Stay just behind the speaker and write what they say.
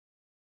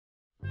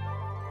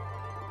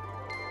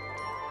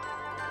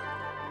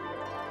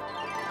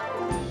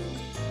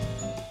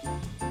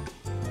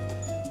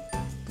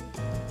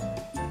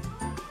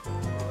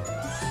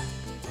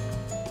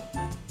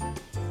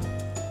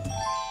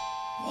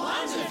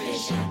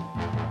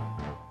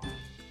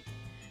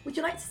Would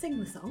you like to sing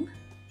the song?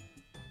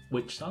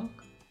 Which song?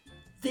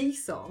 The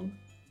song.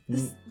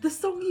 The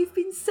song you've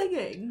been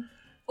singing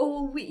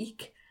all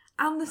week,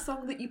 and the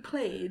song that you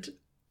played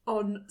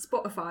on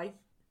Spotify.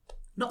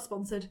 Not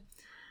sponsored.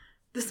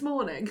 This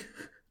morning.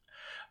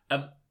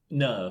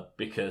 No,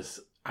 because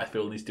I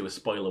feel we need to do a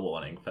spoiler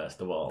warning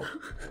first of all.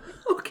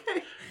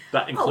 Okay.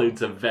 That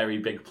includes a very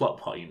big plot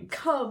point.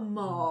 Come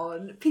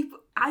on.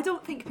 I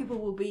don't think people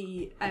will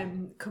be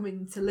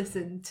coming to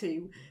listen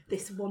to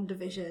this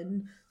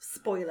WandaVision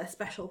spoiler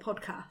special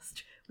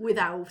podcast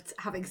without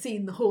having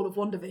seen the whole of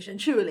WandaVision,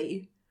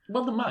 surely.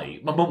 Well, they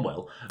might. My mum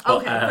will. But,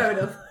 okay, fair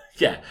enough.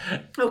 Yeah.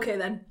 Okay,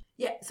 then.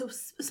 Yeah, so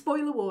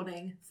spoiler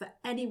warning for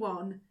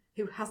anyone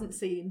who hasn't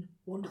seen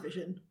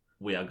WandaVision.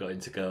 We are going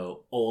to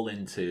go all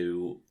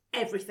into...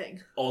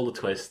 everything. All the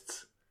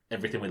twists,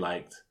 everything we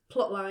liked.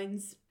 Plot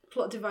lines,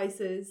 plot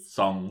devices.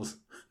 Songs.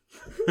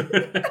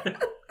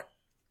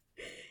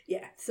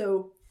 Yeah,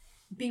 so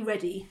be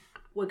ready.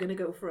 We're going to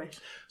go for it.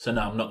 So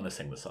now I'm not going to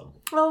sing the song.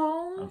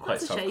 Oh, I'm quite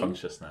that's a shame.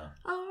 self-conscious now.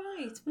 All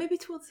right, maybe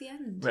towards the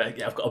end. Right,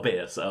 yeah, I've got a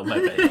beer, so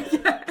maybe.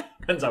 Yeah.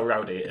 Depends how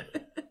rowdy it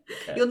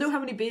is. You'll know how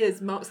many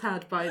beers Mark's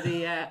had by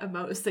the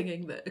amount of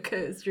singing that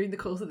occurs during the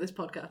course of this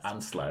podcast.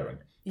 And slurring.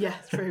 Yeah,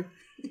 true.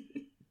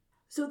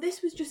 So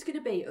this was just going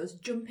to be us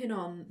jumping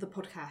on the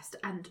podcast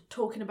and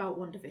talking about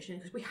WandaVision,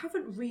 because we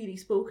haven't really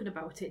spoken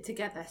about it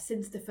together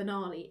since the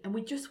finale, and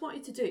we just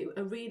wanted to do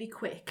a really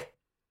quick,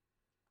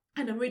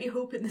 and I'm really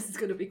hoping this is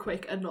going to be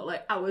quick and not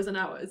like hours and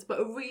hours,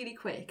 but a really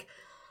quick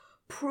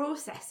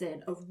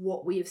processing of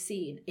what we have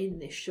seen in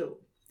this show.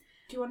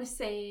 Do you want to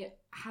say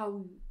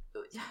how...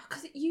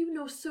 because you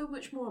know so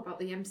much more about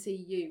the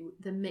MCU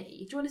than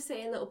me. Do you want to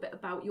say a little bit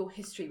about your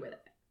history with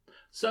it?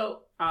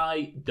 So,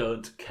 I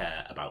don't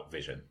care about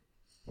Vision.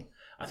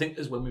 I think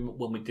as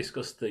when we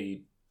discussed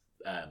the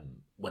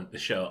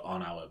show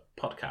on our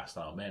podcast,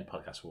 our main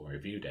podcast when we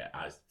reviewed it,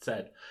 I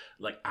said,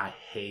 like, I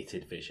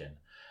hated Vision.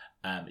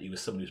 He was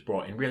someone who was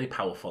brought in really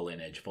powerful in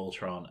Age of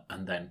Ultron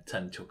and then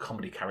turned into a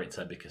comedy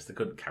character because they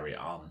couldn't carry it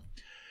on.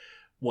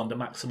 Wanda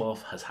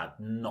Maximoff has had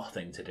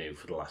nothing to do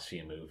for the last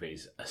few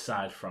movies,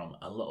 aside from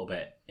a little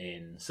bit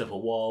in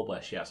Civil War,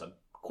 where she has a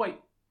quite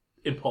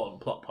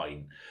important plot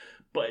point,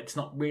 but it's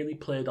not really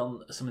played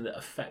on something that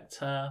affects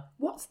her.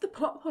 What's the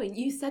plot point?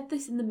 You said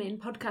this in the main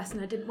podcast,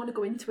 and I didn't want to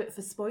go into it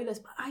for spoilers,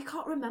 but I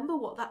can't remember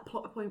what that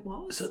plot point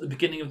was. So at the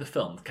beginning of the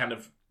film, kind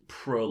of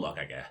prologue,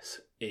 I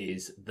guess,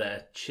 is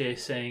they're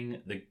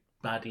chasing the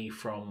baddie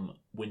from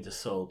Winter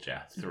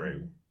Soldier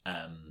through...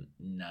 I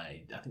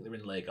think they're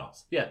in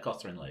Lagos. Yeah, of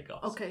course they're in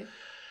Lagos. Okay.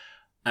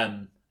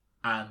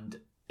 And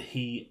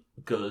he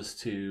goes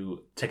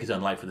to take his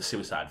own life with a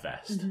suicide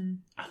vest. Mm-hmm.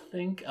 I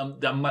think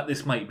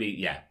this might be,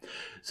 yeah.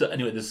 So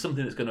anyway, there's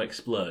something that's going to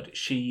explode.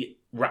 She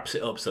wraps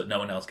it up so that no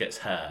one else gets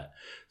hurt,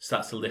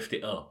 starts to lift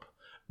it up,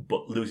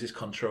 but loses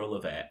control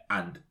of it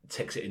and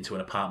takes it into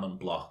an apartment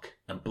block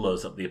and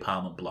blows up the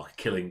apartment block,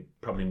 killing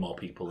probably more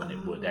people than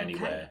it would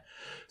anyway. Okay.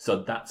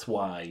 So that's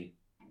why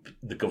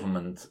the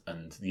government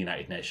and the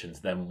United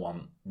Nations then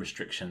want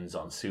restrictions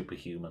on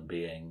superhuman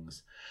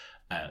beings,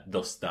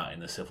 thus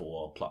starting the Civil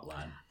War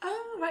plotline.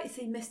 Oh, right,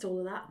 so you missed all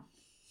of that.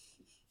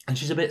 And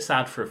she's a bit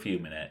sad for a few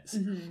minutes,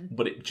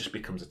 but it just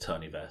becomes a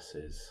Tony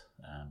versus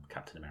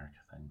Captain America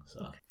thing.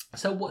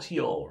 So what's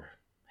your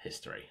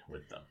history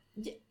with them?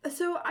 Yeah,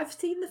 so I've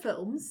seen the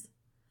films.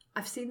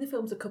 I've seen the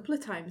films a couple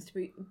of times,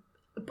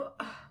 but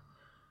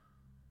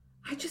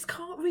I just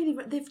can't really...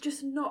 They've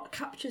just not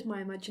captured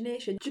my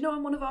imagination. Do you know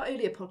on one of our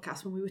earlier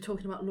podcasts when we were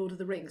talking about Lord of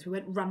the Rings, we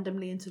went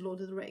randomly into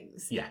Lord of the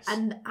Rings? Yes.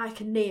 And I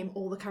can name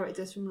all the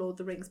characters from Lord of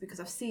the Rings because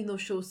I've seen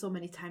those shows so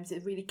many times. They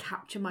really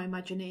capture my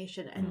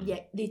imagination, and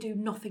yet they do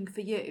nothing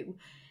for you.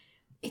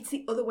 It's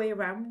the other way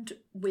around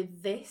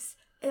with this.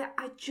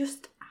 I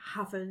just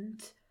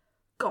haven't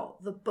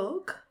got the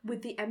bug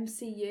with the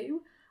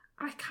MCU.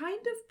 I kind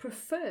of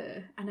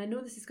prefer, and I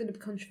know this is going to be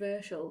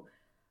controversial,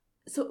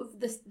 sort of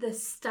the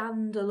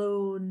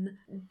standalone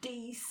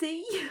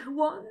DC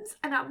ones,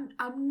 and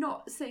I'm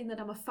not saying that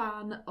I'm a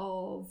fan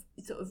of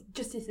sort of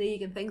Justice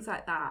League and things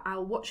like that.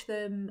 I'll watch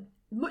them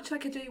much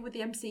like I do with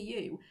the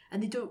MCU,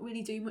 and they don't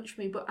really do much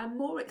for me, but I'm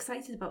more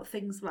excited about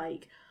things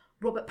like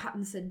Robert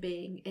Pattinson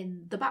being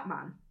in The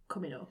Batman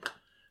coming up.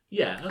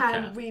 Yeah, okay.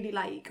 I really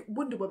like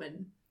Wonder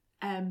Woman.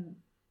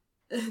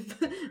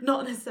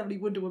 Not necessarily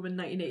Wonder Woman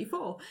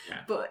 1984,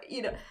 but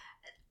you know,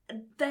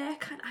 they're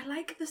I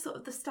like the sort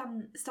of the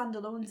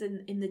standalones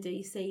in the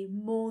DC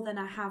more than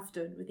I have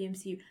done with the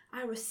MCU.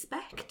 I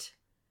respect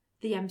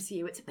the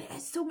MCU. It's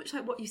so much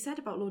like what you said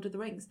about Lord of the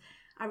Rings.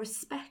 I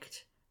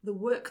respect the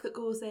work that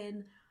goes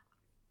in.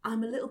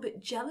 I'm a little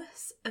bit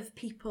jealous of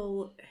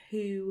people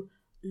who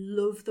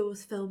love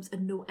those films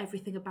and know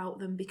everything about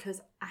them,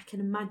 because I can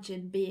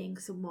imagine being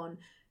someone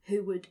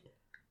who would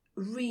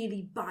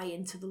really buy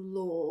into the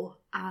lore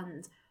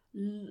and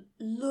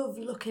love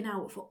looking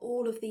out for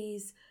all of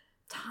these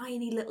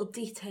tiny little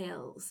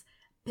details,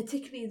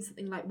 particularly in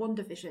something like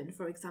WandaVision,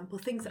 for example,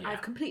 things that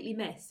I've completely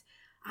missed.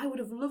 I would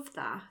have loved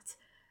that,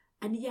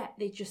 and yet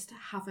they just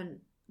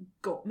haven't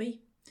got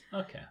me.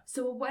 Okay.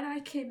 So when I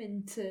came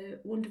into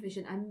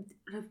WandaVision, and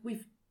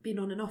we've been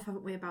on and off,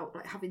 haven't we, about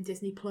like having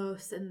Disney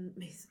Plus, and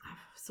me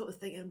sort of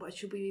thinking, well,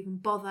 should we even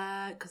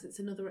bother, because it's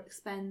another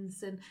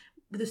expense, and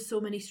there's so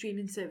many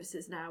streaming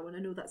services now, and I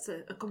know that's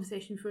a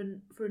conversation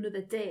for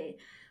another day.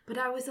 But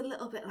I was a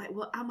little bit like,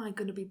 well, am I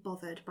going to be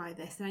bothered by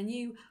this? And I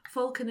knew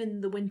Falcon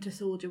and the Winter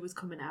Soldier was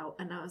coming out,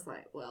 and I was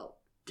like, well,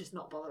 just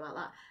not bother about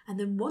that. And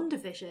then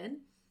WandaVision,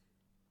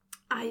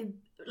 I,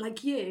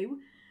 like you,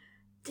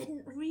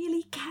 didn't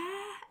really care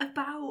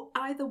about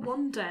either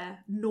Wanda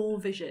nor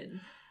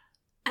Vision.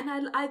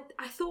 And I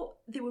thought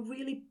they were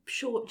really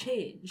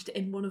shortchanged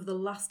in one of the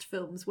last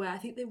films, where I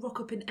think they rock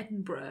up in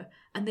Edinburgh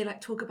and they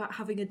like talk about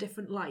having a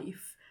different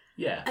life.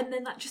 Yeah. And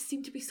then that just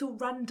seemed to be so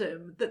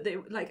random that they,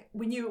 like,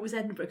 we knew it was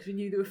Edinburgh because we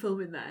knew they were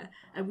filming there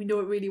and we know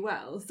it really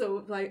well.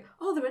 So like,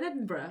 oh, they're in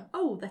Edinburgh.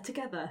 Oh, they're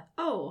together.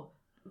 Oh.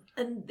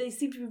 And they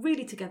seem to be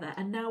really together,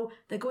 and now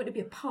they're going to be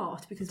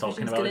apart because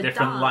talking Vision's about a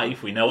different die.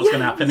 Life. We know what's going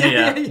to happen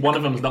here. Yeah. One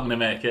of them's not going to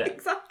make it.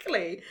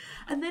 Exactly.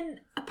 And then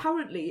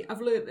apparently, I've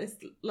learned this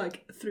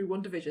like through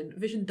WandaVision.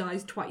 Vision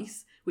dies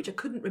twice, which I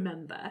couldn't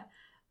remember.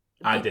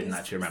 I didn't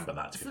actually remember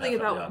that. To be something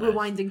about honest.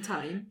 rewinding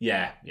time.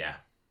 Yeah.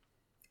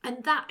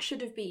 And that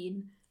should have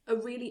been a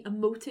really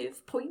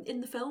emotive point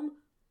in the film.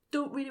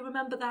 Don't really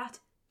remember that.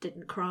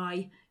 Didn't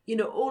cry. You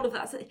know, all of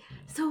that.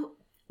 So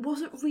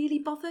wasn't really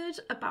bothered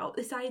about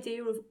this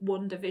idea of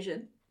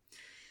WandaVision.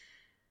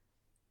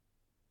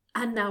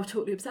 And now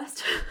totally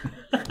obsessed.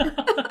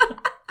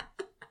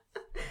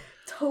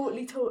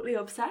 Totally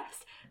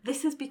obsessed.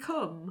 This has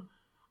become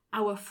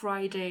our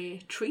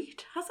Friday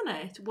treat, hasn't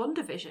it?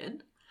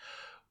 WandaVision.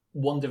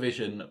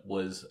 WandaVision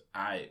was...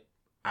 I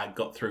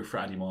got through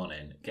Friday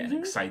morning getting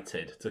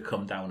excited to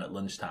come down at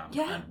lunchtime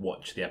and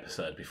watch the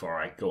episode before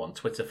I go on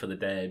Twitter for the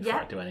day,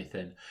 before I do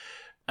anything.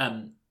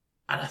 And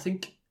I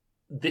think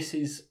this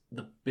is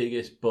the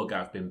biggest bug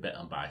I've been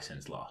bitten by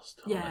since Lost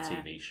on a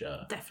TV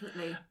show.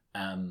 Definitely.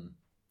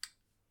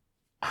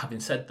 Having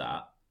said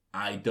that,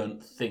 I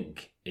don't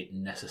think it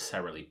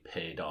necessarily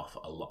paid off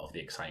a lot of the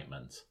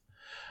excitement.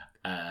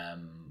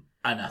 And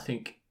I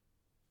think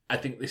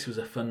this was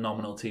a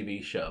phenomenal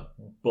TV show,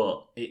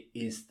 but it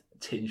is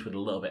tinged with a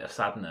little bit of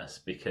sadness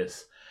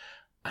because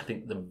I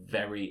think the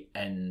very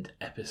end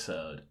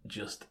episode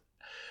just...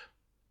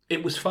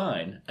 It was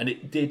fine, and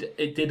it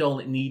did all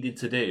it needed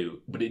to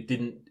do, but it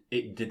didn't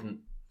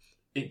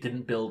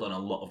build on a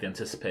lot of the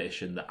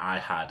anticipation that I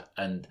had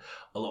and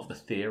a lot of the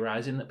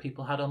theorising that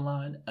people had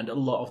online, and a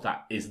lot of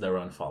that is their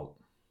own fault.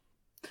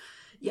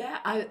 Yeah,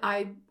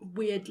 I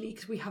weirdly,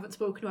 because we haven't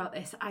spoken about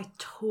this, I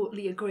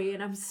totally agree,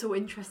 and I'm so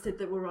interested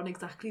that we're on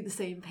exactly the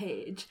same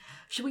page.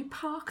 Should we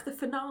park the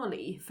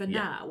finale for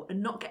now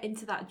and not get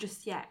into that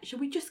just yet?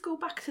 Should we just go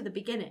back to the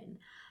beginning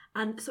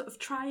and sort of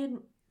try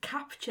and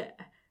capture...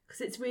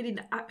 Because it's really,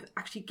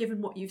 actually,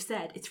 given what you've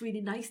said, it's really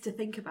nice to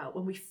think about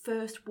when we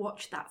first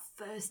watched that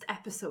first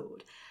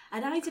episode.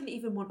 And I didn't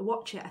even want to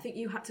watch it. I think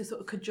you had to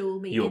sort of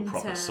cajole me into... You were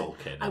proper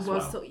sulking as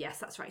well. Yes,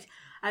 that's right.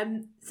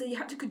 So you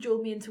had to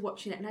cajole me into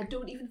watching it. And I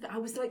don't even... I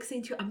was like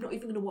saying to you, I'm not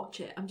even going to watch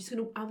it. I'm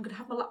going to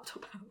have my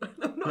laptop out.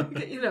 I'm not going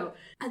to, you know.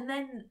 And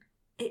then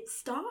it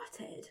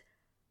started.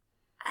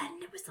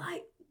 And it was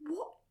like,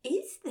 what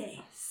is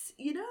this?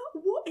 You know,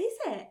 what is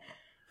it?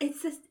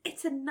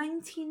 It's a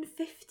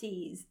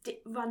 1950s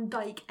Dick Van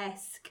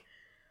Dyke-esque,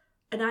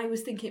 and I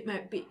was thinking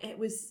it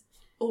was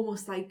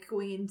almost like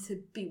going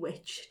into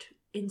Bewitched.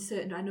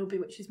 I know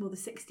Bewitched is more the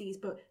 60s,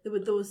 but there were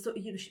those sort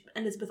of, you know,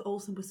 Elizabeth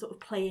Olsen was sort of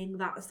playing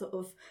that sort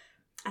of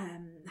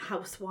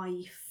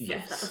housewife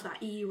of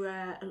that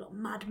era, a lot of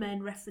Mad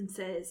Men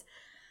references.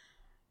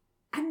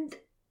 And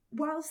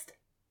whilst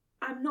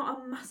I'm not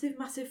a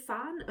massive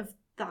fan of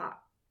that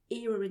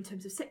era in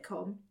terms of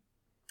sitcom,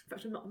 in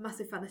fact, I'm not a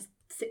massive fan of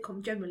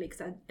sitcom generally,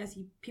 because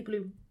people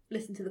who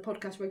listen to the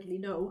podcast regularly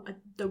know, I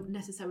don't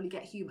necessarily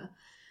get humour.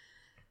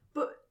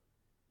 But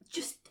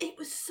just, it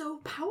was so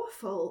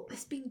powerful,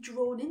 this being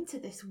drawn into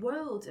this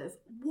world of,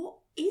 what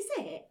is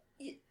it?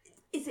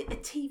 Is it a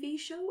TV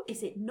show?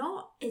 Is it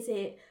not? Is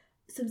it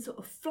some sort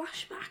of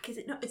flashback? Is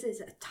it not? Is it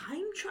a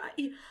time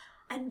travel?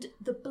 And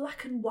the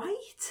black and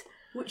white,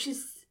 which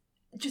is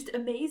just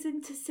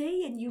amazing to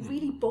see, and you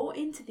really bought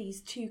into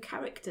these two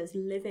characters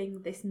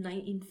living this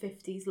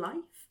 1950s life.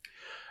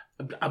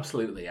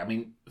 Absolutely. I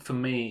mean, for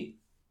me,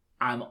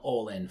 I'm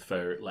all in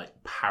for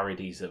like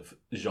parodies of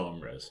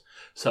genres.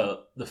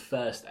 So the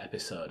first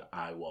episode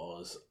I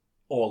was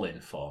all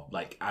in for.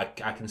 Like I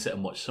can sit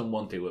and watch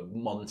someone do a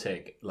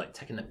montage, like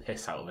taking the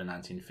piss out of a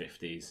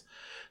 1950s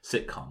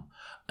sitcom,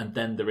 and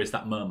then there is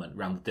that moment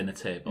around the dinner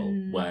table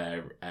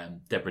where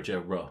Deborah Jo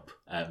Rupp,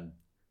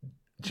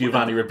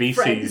 Giovanni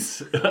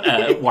Ribisi's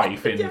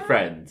wife in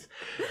Friends,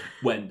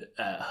 when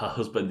her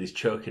husband is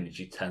choking and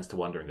she turns to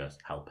Wanda and goes,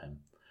 "Help him."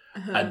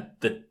 And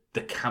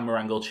the camera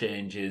angle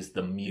changes,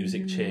 the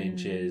music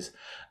changes,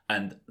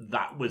 and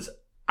that was it.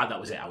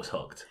 I was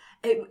hooked.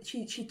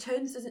 She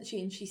turns, doesn't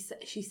she, and she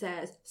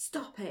says,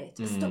 "Stop it,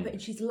 stop it,"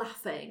 and she's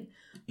laughing.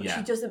 But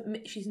she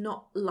doesn't. She's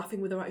not laughing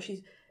with her eyes.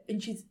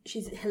 and she's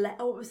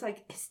almost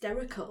like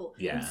hysterical.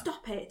 Yeah. And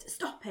stop it,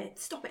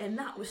 and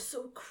that was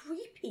so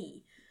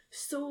creepy.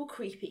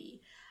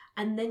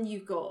 And then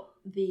you've got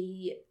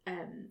the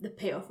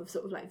payoff of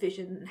sort of like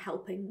Vision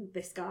helping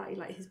this guy,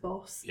 like his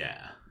boss,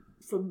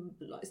 from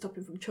like stop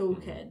him from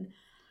choking.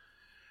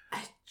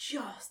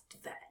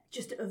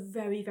 Just a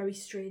very, very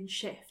strange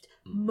shift.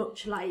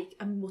 Much like,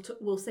 and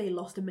we'll say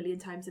Lost a million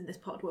times in this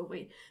pod, won't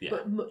we? Yeah.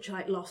 But much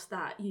like Lost,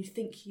 that you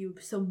think you're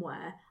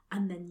somewhere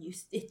and then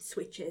it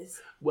switches.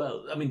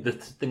 Well, I mean, the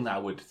thing that I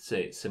would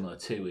say it's similar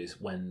to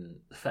is when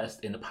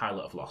first in the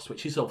pilot of Lost,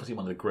 which is obviously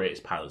one of the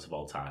greatest pilots of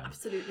all time.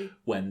 Absolutely.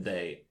 When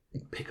they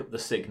pick up the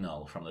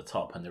signal from the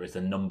top and there is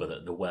a number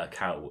that they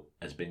work out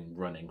has been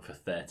running for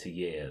 30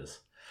 years.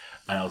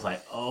 And I was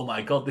like, oh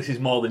my God, this is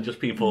more than just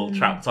people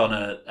trapped on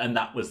and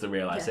that was the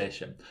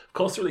realisation. Yeah. Of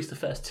course, they released the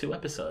first 2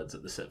 episodes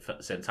at the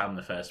same time in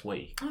the first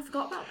week. I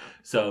forgot about that.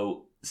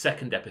 So,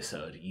 second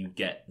episode, you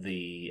get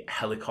the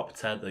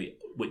helicopter,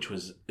 which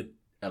was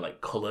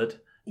like coloured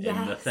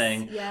in the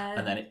thing. Yeah.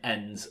 And then it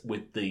ends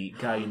with the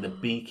guy in the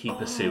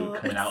beekeeper suit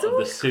coming out so of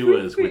the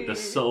sewers creepy. with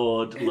the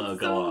sword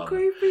logo on.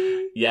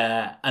 Creepy.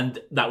 Yeah, and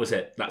that was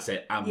it. That's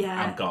it.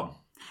 I'm gone.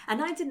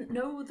 And I didn't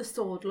know the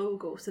sword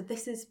logo, so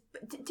this is...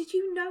 Did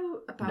you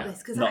know about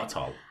this? No, not at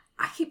all.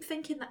 I keep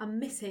thinking that I'm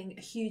missing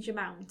a huge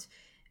amount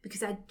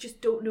because I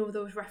just don't know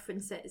those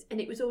references. And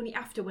it was only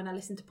after when I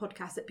listened to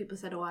podcasts that people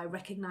said, oh, I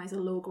recognise a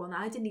logo on that.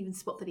 I didn't even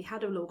spot that he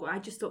had a logo. I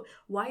just thought,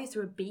 why is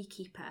there a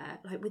beekeeper,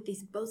 like with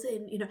this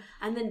buzzing, you know?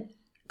 And then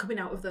coming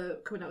out of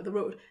the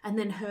road, and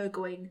then her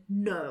going,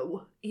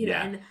 no, you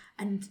know,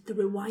 and the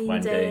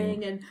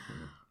rewinding and...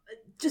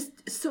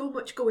 Just so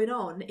much going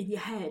on in your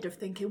head of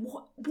thinking,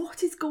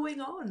 what is going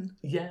on?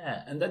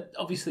 Yeah, and then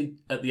obviously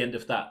at the end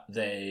of that,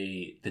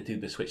 they do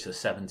the switch to the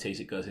 70s,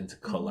 it goes into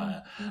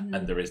colour,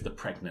 and there is the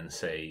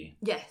pregnancy.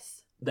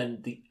 Yes. Then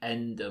the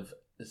end of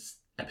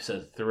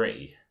episode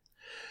 3,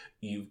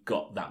 you've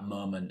got that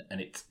moment, and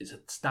it's a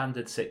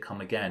standard sitcom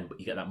again, but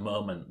you get that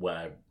moment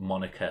where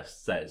Monica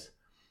says,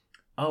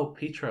 oh,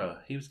 Pietro,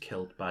 he was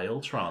killed by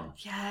Ultron.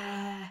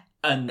 Yeah.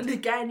 And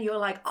again, you're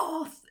like,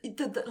 oh,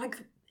 like...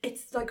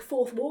 It's like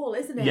fourth wall,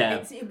 isn't it?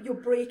 Yeah. You're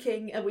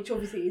breaking, which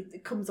obviously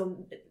it comes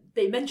on...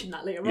 They mention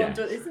that later on,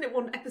 isn't it?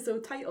 One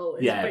episode title.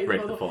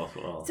 Break the fourth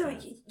wall. So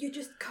you're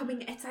just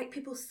coming... It's like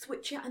people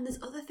switch it, and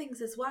there's other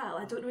things as well.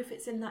 I don't know if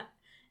it's in that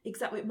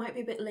exact way. It might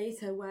be a bit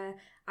later where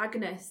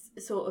Agnes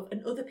sort of...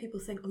 And other people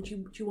think, oh,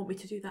 do you want me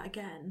to do that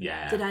again?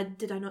 Yeah.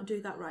 Did I not do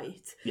that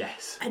right?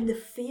 Yes. And the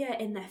fear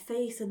in their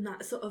face and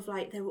that sort of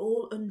like they're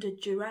all under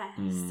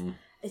duress.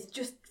 It's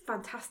just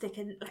fantastic,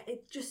 and like,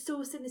 it's just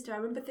so sinister. I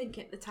remember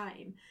thinking at the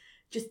time,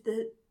 just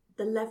the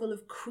level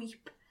of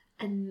creep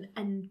and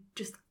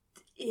just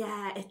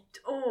it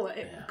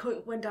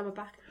went down my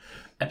back.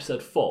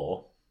 Episode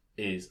 4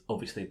 is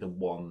obviously the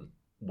one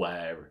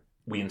where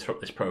We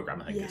Interrupt This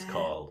Program, I think it's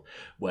called,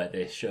 where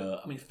they show.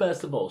 I mean,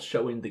 first of all,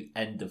 showing the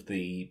end of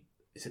the.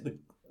 Is it the?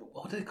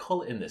 What do they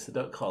call it in this? They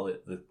don't call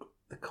it the.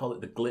 They call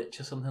it the glitch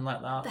or something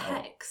like that. The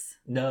hex.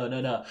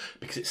 No.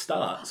 Because it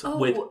starts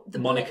with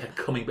Monica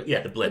coming back.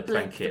 Yeah, the blip.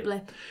 Thank you. The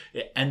blip.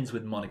 It ends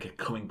with Monica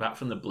coming back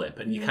from the blip,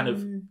 and you kind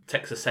of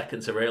takes a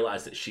second to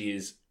realise that she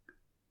is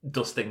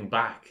dusting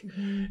back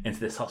into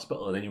this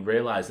hospital, and then you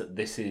realise that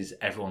this is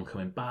everyone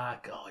coming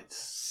back. Oh, it's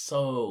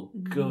so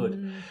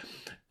good.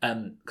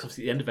 Because at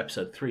the end of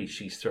episode 3,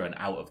 she's thrown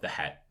out of the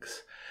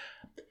hex.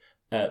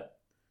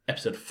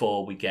 Episode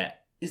 4, we get.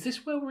 Is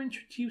this where we're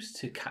introduced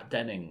to Kat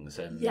Dennings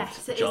and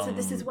yes, it John, is. So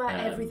this is where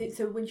everything.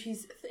 So when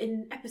she's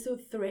in episode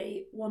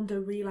 3, Wanda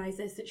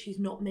realizes that she's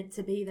not meant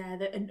to be there,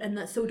 and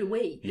that so do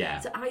we.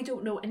 Yeah. So I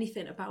don't know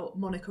anything about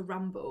Monica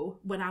Rambeau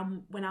when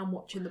I'm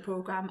watching the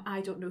program.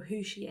 I don't know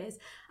who she is.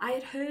 I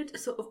had heard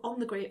sort of on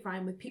the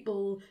grapevine with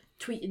people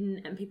tweeting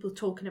and people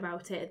talking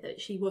about it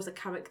that she was a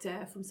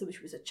character from something.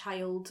 She was a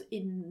child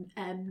in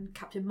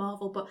Captain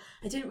Marvel, but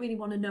I didn't really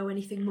want to know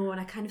anything more,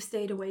 and I kind of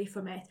stayed away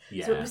from it.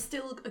 Yeah. So it was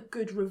still a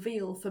good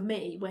reveal for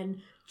me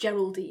when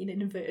Geraldine,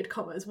 in inverted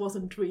commas,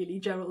 wasn't really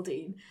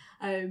Geraldine.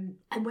 And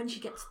when she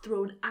gets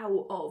thrown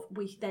out of,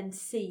 we then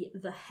see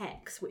the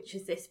hex, which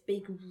is this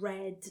big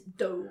red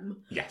dome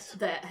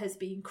that has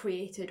been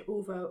created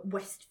over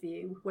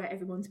Westview, where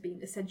everyone's been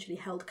essentially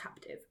held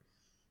captive.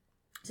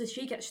 So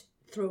she gets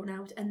thrown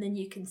out, and then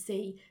you can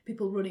see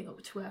people running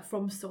up to her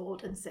from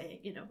S.W.O.R.D. and saying,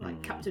 you know,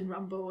 like Captain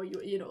Rambeau,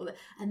 you know,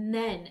 and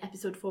then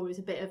episode 4 is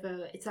a bit of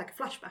it's like a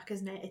flashback,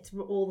 isn't it? It's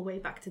all the way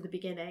back to the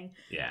beginning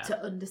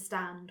to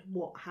understand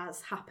what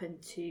has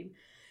happened to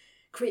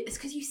create this,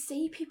 because you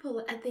see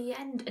people at the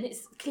end, and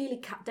it's clearly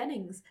Kat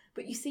Dennings,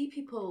 but you see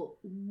people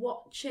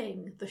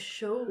watching the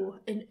show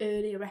in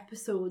earlier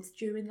episodes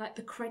during like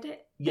the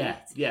credit.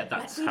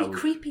 That's like, really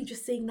creepy,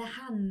 just seeing their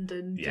hand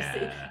and just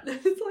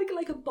it's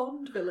like a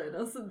Bond villain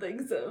or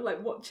something. So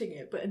like watching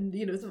it, but and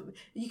you know,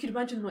 you could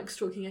imagine like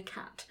stroking a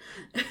cat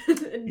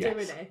and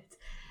doing it.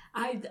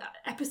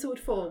 Episode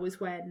 4 was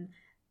when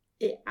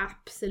it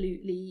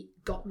absolutely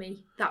got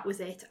me. That was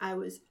it. I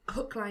was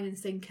hook, line, and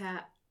sinker.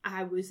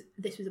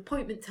 This was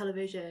appointment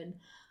television.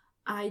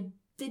 I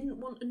didn't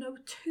want to know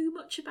too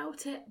much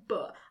about it,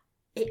 but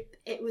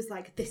it was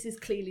like, this is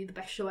clearly the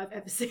best show I've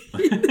ever seen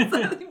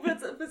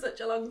for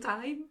such a long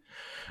time.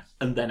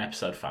 And then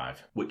episode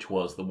 5, which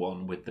was the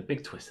one with the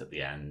big twist at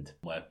the end,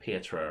 where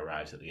Pietro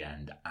arrives at the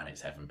end and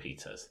it's Evan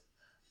Peters.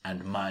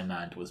 And my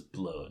mind was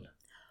blown.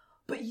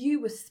 But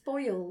you were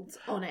spoiled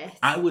on it.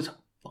 I was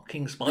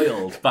fucking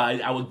spoiled by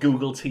our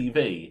Google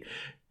TV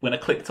when I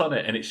clicked on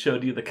it and it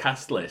showed you the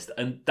cast list,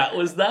 and that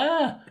was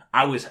there.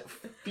 I was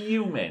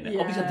fuming. Yeah.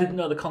 Obviously, I didn't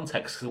know the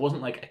context because it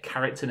wasn't like a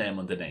character name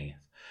underneath.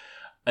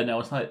 And I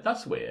was like,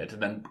 that's weird.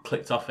 And then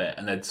clicked off it,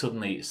 and then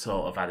suddenly it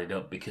sort of added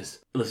up because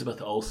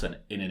Elizabeth Olsen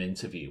in an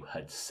interview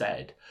had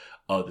said,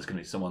 oh, there's going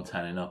to be someone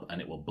turning up and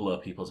it will blow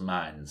people's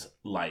minds,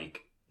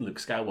 like Luke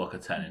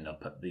Skywalker turning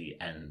up at the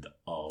end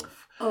of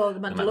The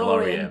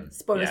Mandalorian.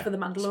 Spoilers for The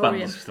Mandalorian.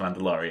 Spoilers for The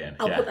Mandalorian.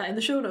 I'll put that in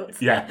the show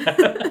notes. Yeah.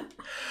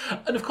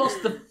 And of course,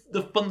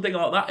 the fun thing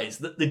about that is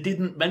that they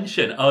didn't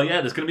mention, oh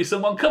yeah, there's going to be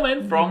someone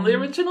coming from the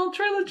original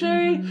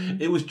trilogy.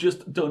 It was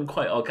just done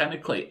quite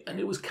organically, and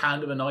it was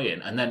kind of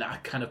annoying. And then I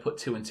kind of put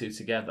 2 and 2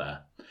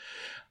 together.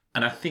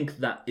 And I think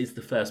that is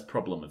the first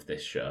problem of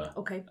this show.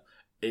 Okay.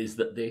 Is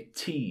that they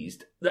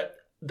teased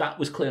that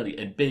was clearly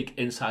a big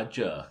inside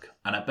joke,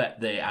 and I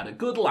bet they had a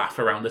good laugh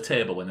around the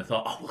table when they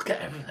thought, oh, we'll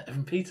get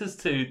Evan Peters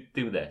to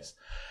do this.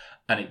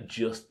 And it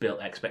just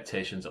built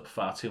expectations up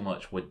far too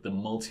much with the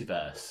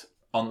multiverse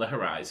on the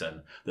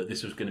horizon, that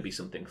this was going to be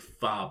something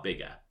far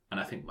bigger. And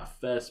I think my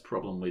first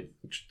problem with,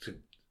 to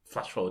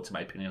flash forward to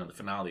my opinion on the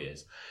finale,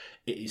 is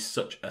it is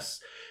such a,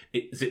 as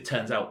it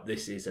turns out,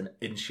 this is an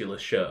insular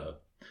show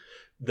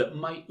that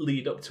might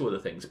lead up to other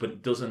things, but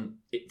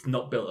it's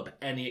not built up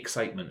any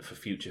excitement for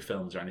future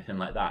films or anything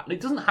like that. And it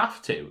doesn't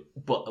have to,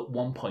 but at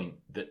one point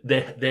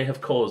they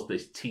have caused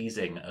this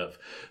teasing of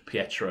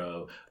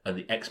Pietro and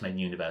the X-Men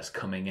universe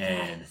coming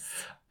in.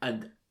 Yes.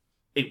 And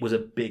it was a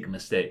big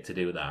mistake to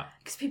do that.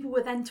 Because people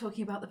were then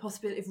talking about the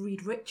possibility of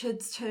Reed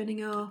Richards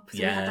turning up. So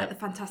we had like the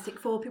Fantastic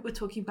Four. People were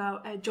talking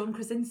about John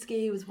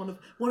Krasinski, who was one of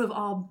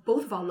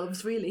both of our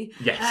loves, really.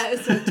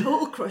 Yes. It was a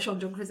total crush on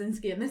John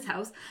Krasinski in this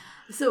house.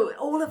 So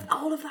all of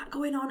that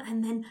going on,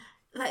 and then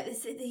like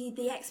this,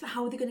 the X-Men,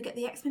 how are they going to get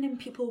the X-Men in?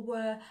 People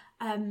were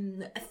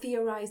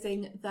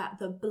theorising that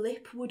the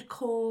blip would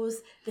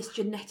cause this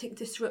genetic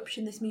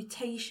disruption, this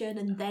mutation,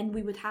 and then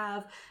we would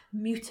have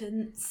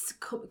mutants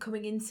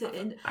coming into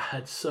it. I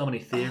had so many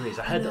theories.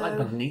 I heard that like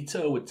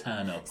Magneto would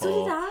turn up.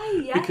 So did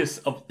I, yeah.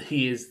 Because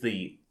he is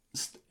the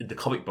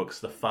comic books,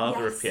 the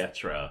father of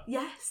Pietro.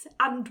 Yes,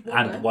 and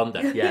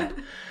Wanda. Yeah.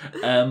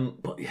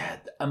 But yeah,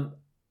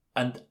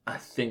 and I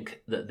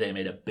think that they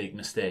made a big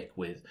mistake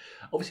with,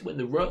 obviously when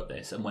they wrote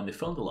this and when they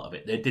filmed a lot of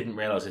it, they didn't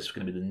realise this was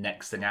going to be the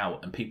next thing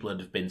out, and people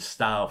had been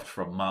starved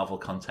from Marvel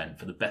content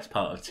for the best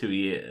part of 2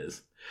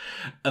 years.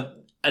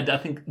 And I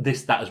think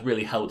that has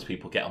really helped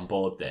people get on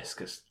board this,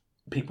 because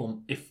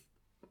people, if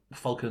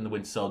Falcon and the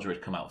Winter Soldier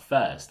had come out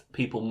first,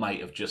 people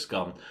might have just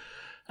gone,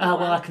 oh,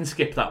 well, I can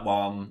skip that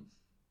one.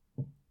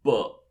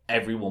 But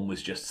everyone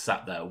was just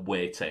sat there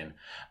waiting,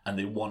 and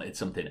they wanted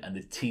something, and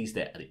they teased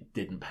it, and it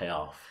didn't pay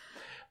off.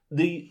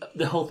 The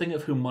whole thing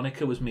of who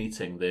Monica was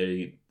meeting,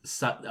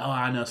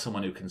 I know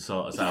someone who can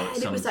sort us out.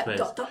 And it was like ...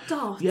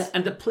 Yeah,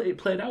 and it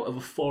played out over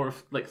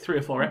 3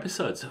 or 4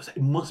 episodes. So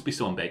it must be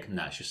someone big.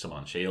 No, it's just someone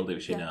on S.H.I.E.L.D. who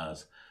she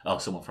knows. Oh,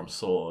 someone from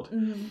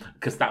S.W.O.R.D.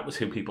 Because that was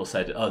who people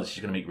said, oh,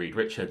 she's going to meet Reed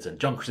Richards and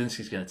John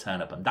Krasinski's going to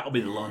turn up, and that'll be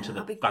the launch of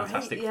the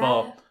Fantastic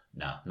Four.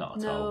 No,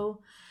 not at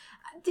all.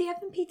 The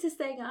Evan Peters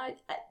thing,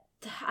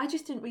 I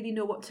just didn't really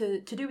know what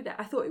to do with it.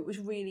 I thought it was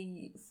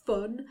really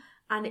fun,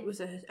 and it was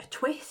a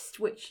twist,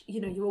 which,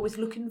 you know, you're always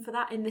looking for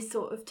that in this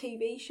sort of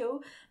TV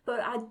show. But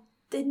I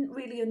didn't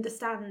really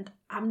understand.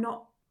 I'm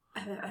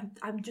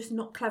just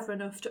not clever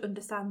enough to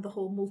understand the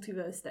whole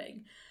multiverse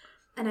thing.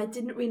 And I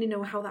didn't really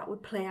know how that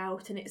would play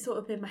out, and it sort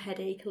of made my head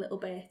ache a little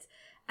bit.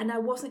 And I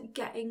wasn't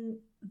getting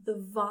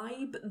the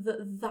vibe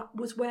that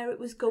was where it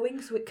was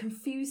going, so it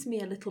confused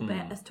me a little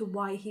bit as to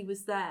why he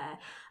was there.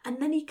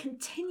 And then he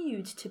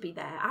continued to be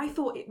there. I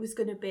thought it was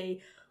going to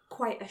be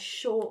quite a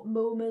short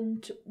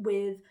moment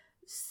with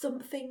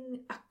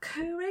something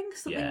occurring,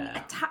 something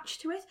attached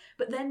to it,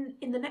 but then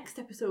in the next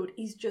episode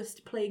he's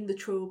just playing the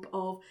trope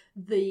of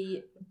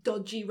the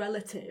dodgy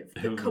relative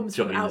that comes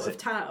from out of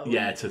town,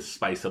 to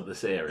spice up the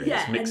series,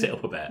 mix it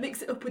up a bit,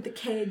 mix it up with the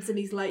kids, and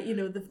he's like, you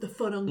know, the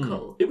fun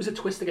uncle. It was a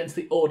twist against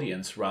the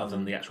audience rather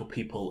than the actual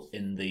people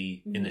in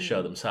the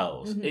show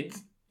themselves.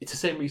 It's the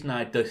same reason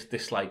I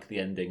dislike the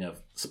ending of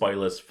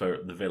spoilers for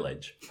The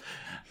Village.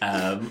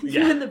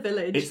 In The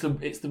Village.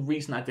 It's the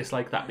reason I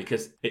dislike that,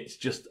 because it's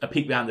just a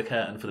peek behind the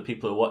curtain for the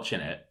people who are watching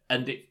it,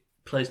 and it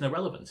plays no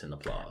relevance in the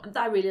plot.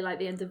 I really like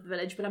the end of The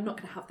Village, but I'm not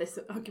going to have this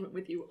argument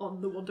with you on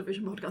the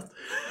WandaVision podcast.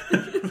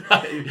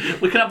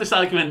 We can have this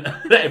argument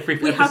every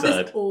episode. We have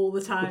this all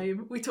the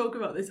time. We talk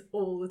about this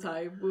all the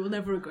time. We will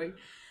never agree.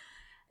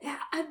 Yeah,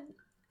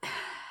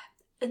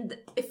 and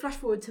if flash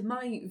forward to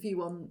my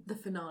view on the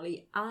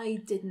finale, I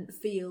didn't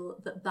feel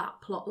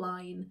that plot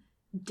line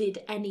did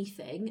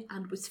anything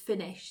and was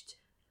finished.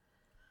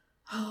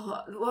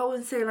 well, I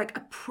wouldn't say like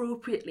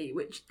appropriately,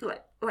 which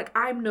like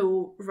I'm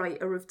no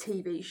writer of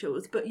TV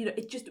shows, but you know,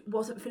 it just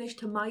wasn't finished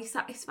to my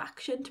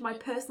satisfaction, to my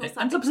personal It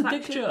ends up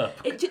satisfaction. as a dick joke.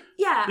 It just,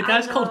 yeah, The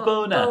guy's called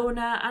Boner.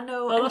 Boner, I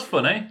know. Oh, that's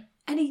funny.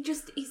 And he's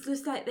just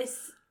like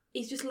this.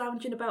 He's just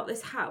lounging about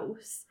this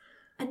house,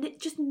 and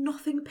it just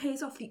nothing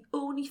pays off. The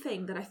only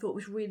thing that I thought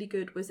was really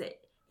good was it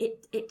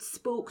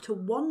spoke to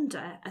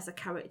Wanda as a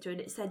character,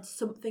 and it said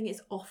something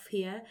is off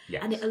here,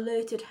 and it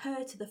alerted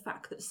her to the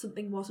fact that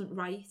something wasn't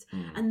right,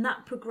 and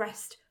that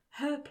progressed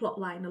her plot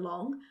line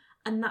along,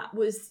 and that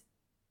was,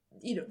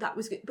 you know, that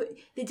was good. But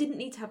they didn't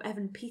need to have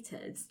Evan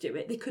Peters do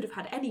it. They could have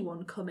had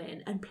anyone come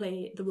in and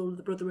play the role of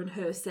the brother and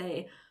her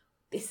say,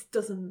 this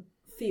doesn't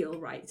feel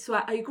right. So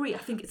I agree. I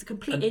think it's a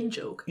complete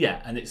in-joke.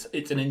 Yeah, and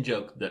it's an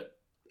in-joke that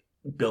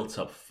built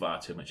up far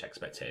too much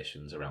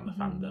expectations around the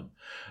fandom.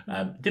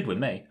 Did with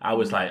me. I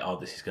was like, oh,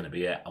 this is going to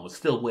be it. I was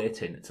still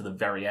waiting to the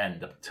very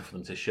end for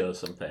them to show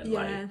something. Yeah.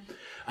 Like,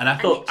 and I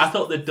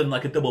thought they'd done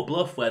like a double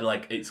bluff where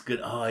like it's good.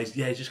 Oh, he's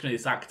just going to be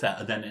this actor,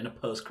 and then in a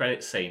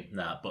post-credit scene,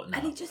 but no.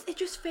 And it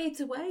just fades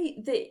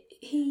away. That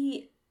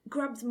he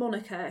grabs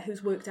Monica,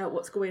 who's worked out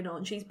what's going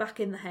on. She's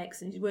back in the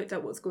hex, and she's worked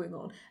out what's going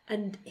on,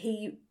 and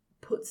he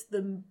puts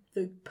the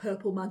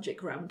purple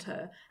magic around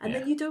her, and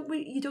then you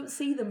don't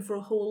see them for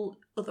a whole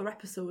other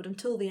episode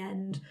until the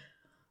end,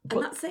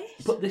 and that's it.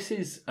 But this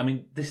is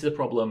a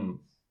problem.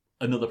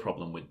 Another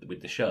problem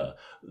with the show,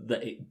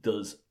 that it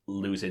does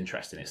lose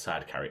interest in its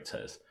side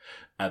characters.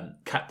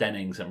 Kat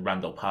Dennings and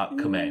Randall Park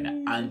come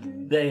in,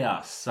 and they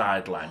are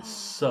sidelined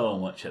so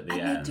much at the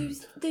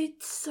end. They're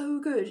so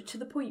good, to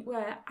the point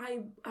where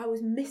I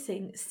was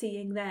missing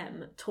seeing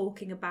them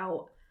talking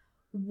about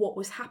what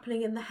was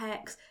happening in the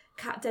hex.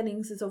 Kat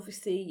Dennings is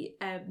obviously,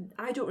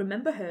 I don't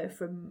remember her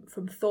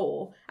from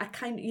Thor. I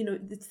kind of, you know,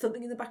 there's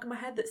something in the back of my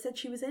head that said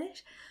she was in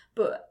it,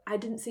 but I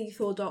didn't see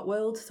Thor Dark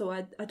World, so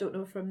I don't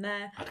know from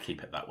there. I'd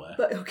keep it that way.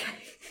 But okay.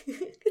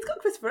 It's got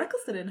Christopher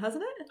Eccleston in,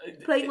 hasn't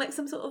it? Playing like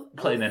some sort of...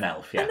 Playing an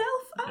elf, yeah. An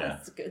elf? Oh, yeah.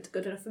 That's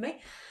good enough for me.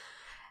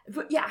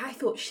 But yeah, I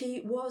thought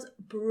she was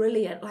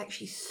brilliant. Like,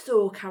 she's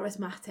so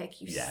charismatic.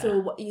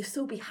 You're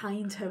so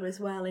behind her as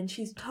well, and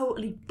she's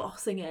totally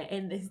bossing it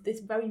in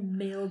this very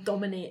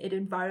male-dominated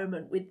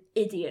environment with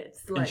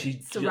idiots like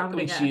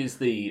surrounding her. She is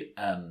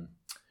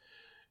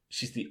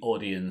she's the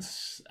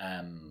audience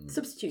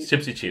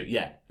substitute.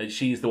 Yeah, and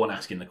she's the one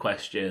asking the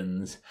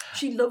questions.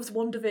 She loves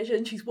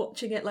WandaVision. She's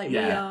watching it like we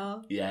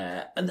are.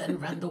 Yeah, and then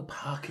Randall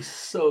Park is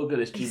so good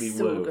as Jimmy Woo.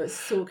 So good,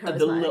 so charismatic. And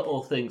the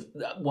little things.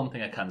 One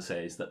thing I can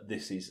say is that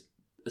this is,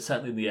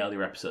 certainly in the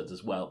earlier episodes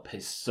as well,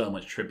 pays so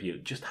much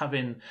tribute. Just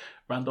having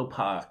Randall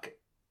Park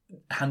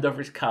hand over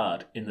his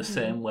card in the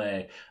same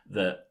way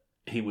that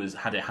he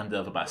had it handed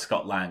over by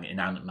Scott Lang in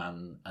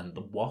Ant-Man and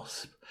the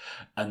Wasp,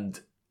 and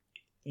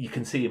you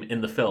can see him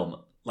in the film,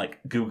 like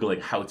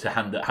Googling how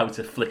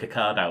to flick a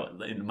card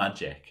out in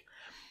magic.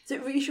 So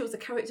it really shows the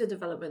character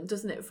development,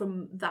 doesn't it,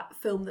 from that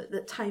film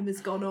that time has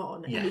gone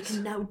on, and he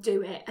can now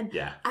do it. And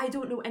I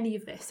don't know any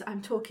of this.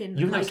 I'm talking...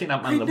 You've not seen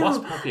Ant-Man and the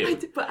Wasp, have you?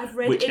 But I've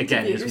read Which,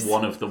 interviews. again, is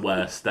one of the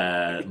worst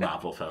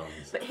Marvel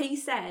films. But he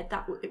said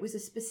that it was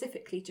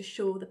specifically to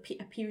show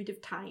a period of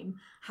time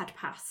had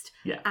passed,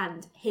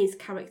 and his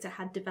character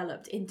had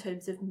developed in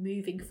terms of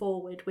moving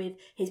forward with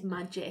his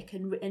magic,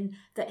 and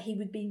that he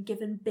would be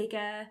given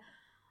bigger...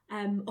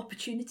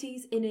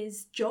 opportunities in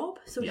his job,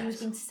 so he was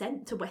being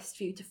sent to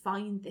Westview to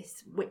find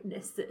this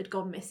witness that had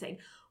gone missing,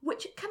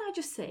 which, can I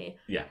just say,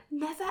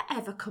 never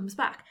ever comes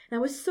back.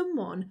 Now, as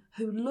someone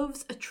who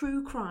loves a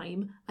true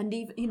crime and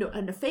even, you know,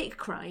 and a fake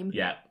crime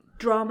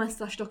drama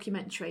 /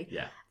 documentary,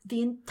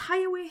 the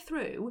entire way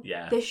through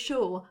this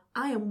show,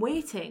 I am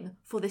waiting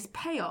for this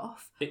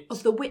payoff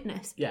of the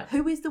witness.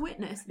 Who is the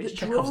witness? It's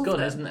Chekhov's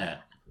gun, isn't it?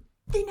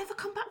 They never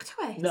come back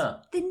to it. No,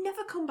 they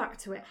never come back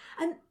to it,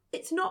 and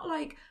it's not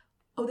like,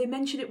 oh, they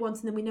mention it once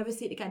and then we never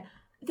see it again.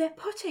 They're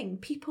putting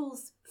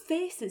people's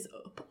faces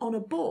up on a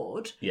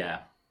board. Yeah.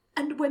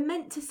 And we're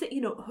meant to see, you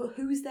know,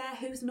 who's there,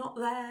 who's not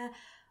there,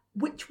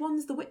 which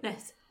one's the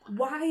witness,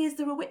 why is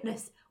there a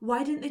witness?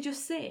 Why didn't they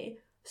just say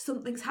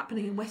something's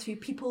happening in Westview,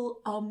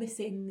 people are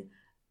missing,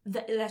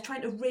 they're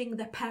trying to ring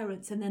their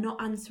parents and they're not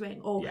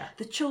answering, or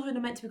the children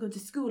are meant to be going to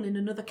school in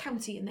another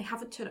county and they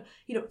haven't turned up.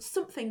 You know,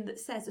 something that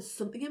says there's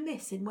something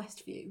amiss in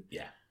Westview.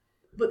 Yeah.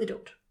 But they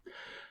don't.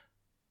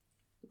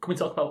 Can we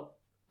talk about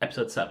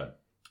episode 7?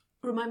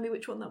 Remind me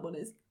which one that one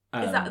is.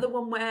 Is that the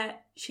one where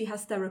she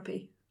has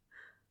therapy?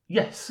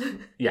 Yes.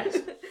 Yes.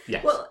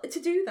 Yes. Well, to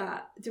do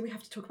that, do we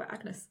have to talk about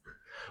Agnes?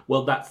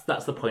 Well, that's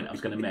the point I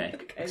was going to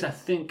make. Because I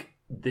think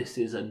this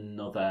is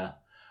another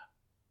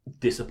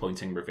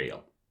disappointing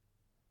reveal.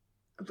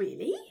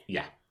 Really?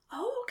 Yeah.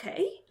 Oh,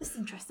 okay. That's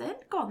interesting.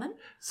 Go on then.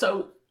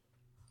 So,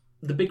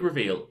 the big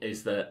reveal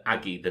is that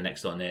Aggie, the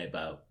next door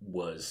neighbour,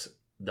 was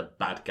the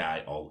bad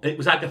guy. It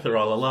was Agatha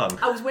all along.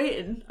 I was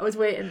waiting.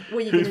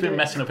 Were you Who's been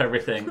messing up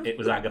everything? It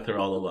was Agatha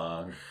all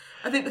along.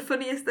 I think the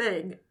funniest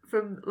thing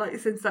from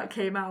since that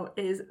came out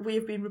is we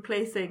have been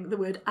replacing the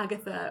word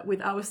Agatha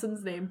with our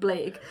son's name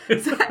Blake.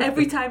 So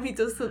every time he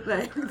does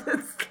something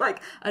that's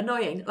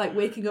annoying, like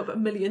waking up a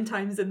million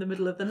times in the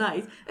middle of the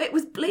night, it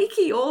was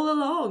Blakey all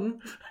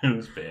along.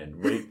 Who's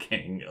been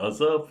waking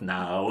us up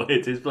now?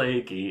 It is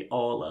Blakey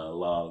all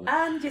along.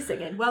 And you're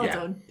singing. Well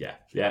done. Yeah.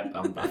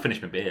 I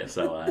finished my beer,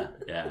 so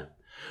yeah.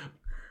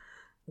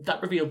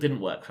 That reveal didn't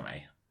work for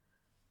me.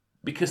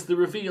 Because the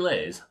reveal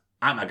is,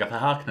 I'm Agatha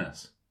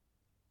Harkness.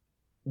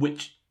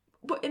 Which...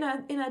 But in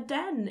a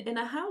den, in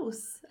a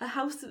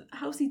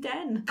housey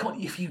den. Come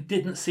on, if you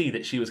didn't see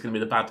that she was going to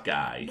be the bad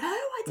guy... No,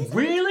 I didn't.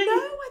 Really? No,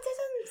 I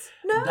didn't.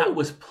 No. That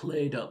was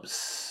played up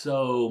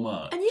so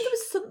much. I knew there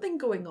was something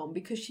going on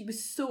because she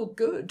was so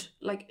good.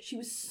 She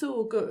was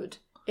so good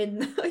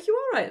in... Are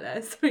you all right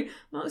there? Sorry,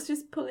 Mark's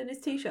just pulling his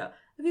T-shirt.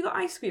 Have you got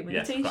ice cream on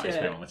your T-shirt? Yes, I've got ice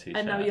cream on my T-shirt.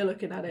 And now you're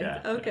looking at it.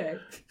 Yeah. Okay.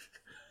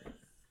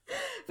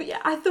 But yeah,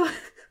 I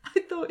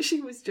thought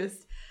she was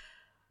just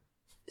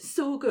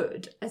so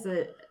good as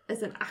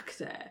an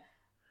actor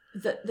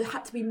that there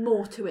had to be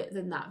more to it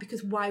than that,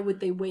 because why would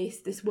they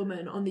waste this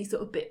woman on these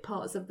sort of bit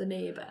parts of the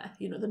neighbour,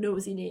 the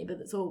nosy neighbour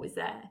that's always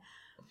there.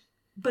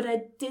 But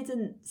I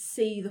didn't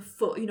see the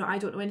I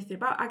don't know anything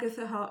about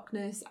Agatha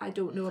Harkness. I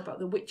don't know about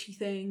the witchy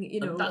thing,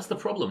 And that's the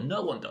problem.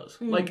 No one does.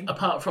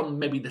 Apart from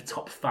maybe the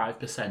top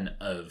 5%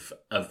 of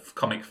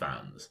comic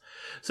fans.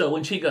 So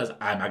when she goes,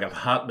 I'm Agatha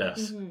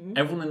Harkness,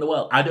 everyone in the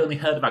world... I'd only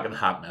heard of Agatha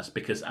Harkness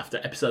because after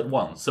episode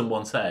 1,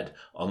 someone said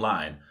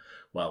online,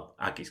 well,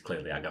 Aggie's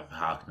clearly Agatha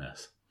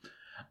Harkness.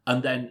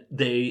 And then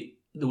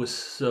there was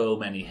so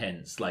many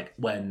hints, like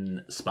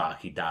when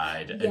Sparky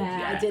died.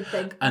 I did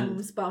think,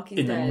 Sparky's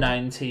in dead. In the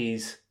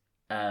 90s,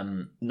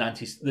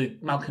 the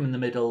Malcolm in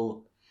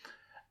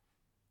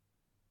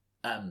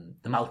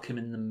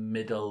the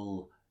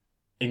Middle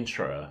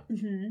intro,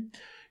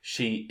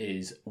 she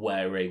is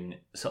wearing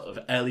sort of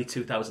early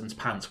 2000s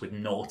pants with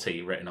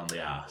naughty written on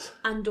the arse.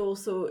 And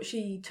also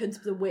she turns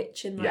up as a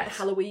witch in the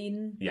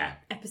Halloween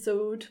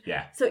episode.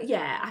 Yeah. So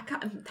yeah,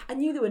 I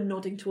knew they were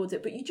nodding towards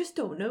it, but you just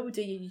don't know,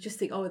 do you? You just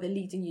think, oh, they're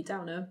leading you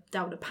down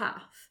a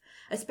path.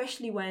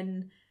 Especially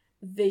when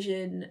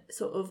Vision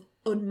sort of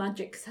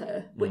unmagics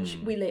her, which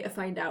we later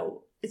find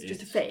out is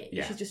just a fake.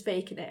 Yeah. She's just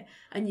faking it.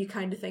 And you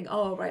kind of think,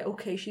 oh right,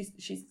 okay,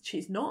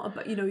 she's not,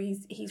 but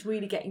he's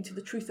really getting to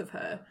the truth of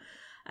her.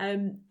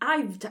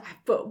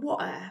 But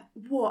what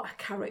a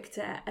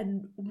character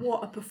and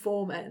what a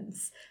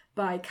performance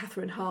by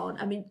Catherine Hahn.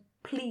 I mean,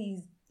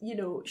 please,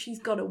 she's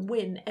got to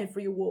win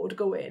every award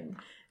going,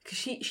 because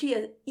she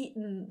has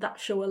eaten that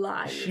show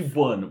alive. She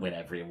won't win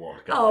every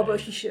award going. Oh, but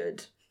she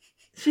should.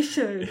 She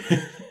should.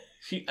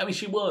 She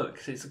won't,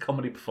 because it's a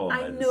comedy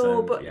performance. I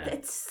know, but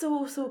it's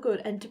so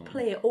good. And to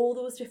play all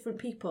those different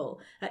people,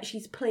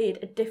 she's played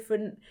a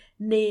different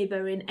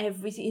neighbour in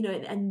every,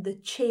 and the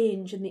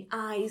change and the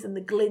eyes and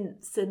the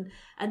glints and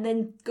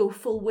then go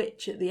full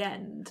witch at the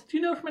end. Do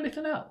you know from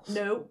anything else?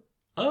 No.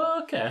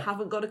 Oh, okay.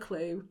 Haven't got a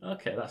clue.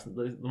 Okay,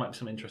 there might be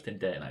some interesting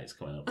date nights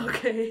coming up.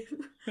 Okay.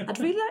 I'd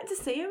really like to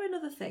see her in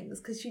other things,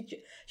 because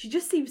she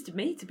just seems to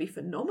me to be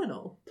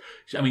phenomenal.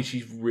 I mean,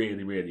 she's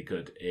really, really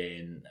good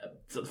in...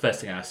 The first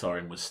thing I saw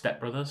in was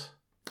Step Brothers.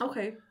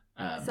 Okay.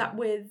 Is that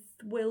with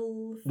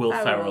Will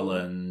Ferrell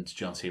and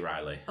John C.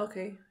 Reilly.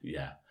 Okay.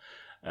 Yeah.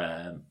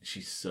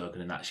 She's so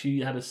good in that. She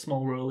had a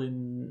small role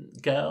in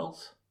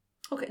Girls.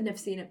 Okay, never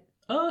seen it.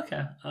 Oh,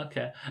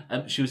 okay.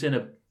 She was in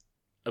a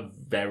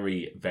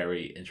very,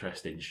 very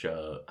interesting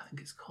show. I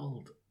think it's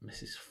called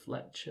Mrs.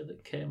 Fletcher,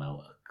 that came out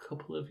a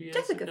couple of years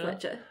Jessica ago.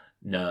 Fletcher?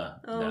 No.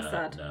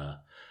 Sad.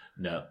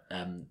 No.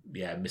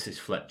 Mrs.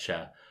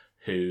 Fletcher,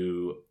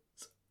 who...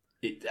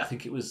 I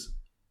think it was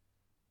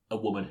a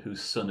woman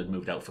whose son had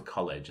moved out for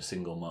college, a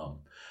single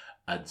mum.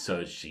 And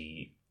so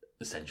she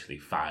essentially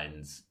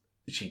finds...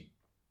 She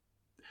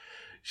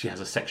has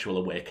a sexual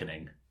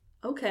awakening.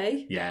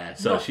 Okay. Yeah,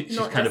 so she's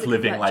kind of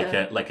living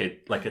Fletcher. like a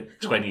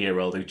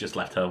 20-year-old who just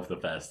left home for the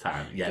first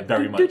time. Yeah,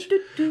 very much.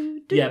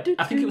 Yeah,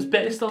 I think it was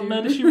based on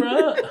Murder, She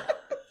Wrote.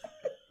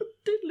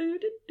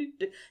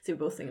 So we're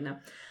both singing now.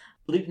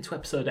 Leading to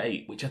episode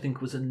 8, which I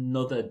think was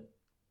another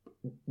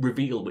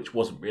reveal which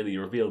wasn't really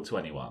revealed to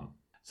anyone.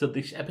 So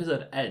this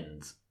episode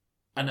ends,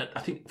 and I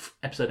think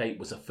episode 8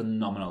 was a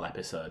phenomenal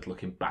episode,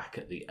 looking back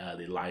at the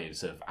early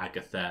lives of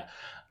Agatha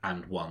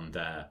and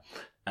Wanda.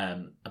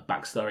 A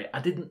backstory. I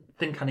didn't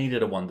think I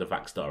needed a Wanda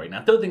backstory, and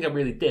I don't think I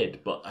really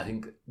did, but I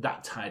think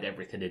that tied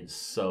everything in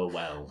so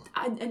well.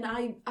 And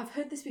I've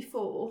heard this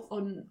before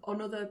on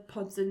other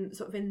pods and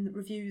sort of in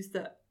reviews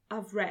that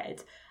I've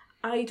read.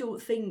 I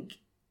don't think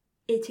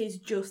it is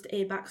just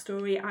a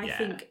backstory. I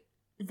think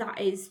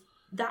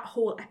that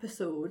whole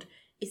episode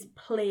is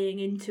playing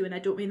into, and I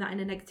don't mean that in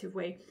a negative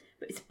way,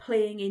 but it's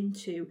playing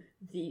into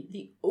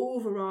the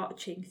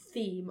overarching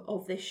theme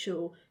of this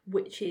show,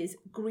 which is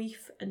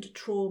grief and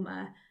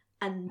trauma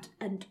and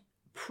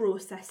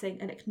processing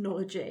and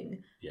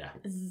acknowledging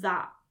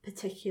that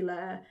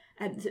particular,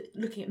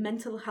 looking at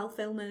mental health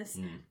illness,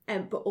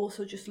 but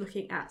also just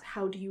looking at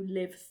how do you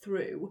live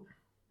through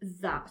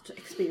that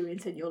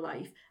experience in your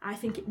life. I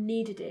think it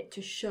needed it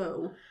to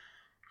show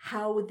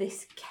how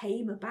this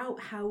came about,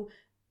 how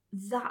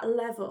that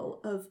level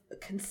of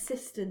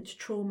consistent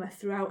trauma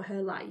throughout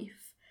her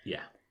life,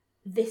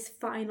 this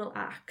final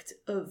act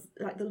of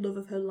like the love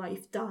of her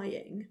life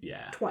dying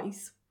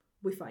twice,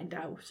 we find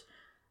out,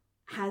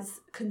 has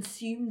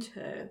consumed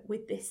her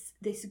with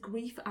this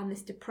grief and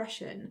this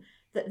depression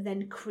that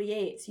then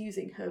creates,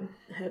 using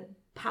her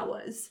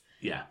powers,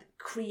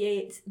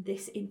 creates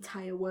this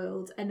entire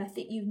world. And I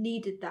think you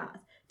needed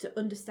that to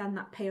understand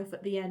that payoff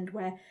at the end,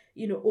 where,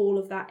 you know, all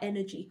of that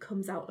energy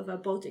comes out of her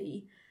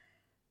body.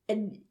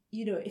 And,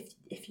 you know,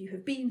 if you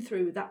have been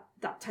through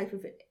that type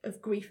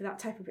of grief or that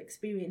type of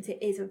experience, it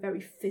is a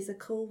very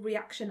physical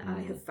reaction,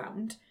 I have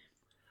found.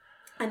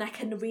 And I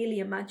can really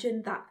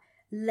imagine that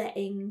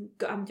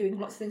I'm doing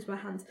lots of things with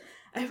my hands,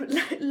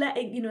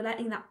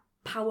 letting that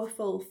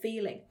powerful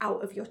feeling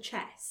out of your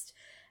chest.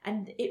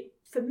 And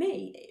for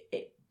me,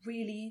 it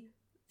really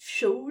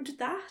showed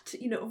that,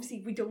 you know,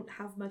 obviously we don't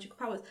have magical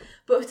powers,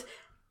 but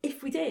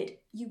if we did,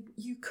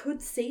 you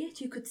could see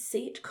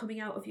it coming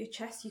out of your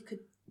chest. You could,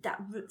 that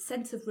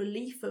sense of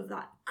relief of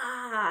that,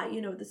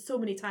 you know, there's so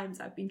many times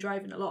I've been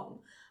driving along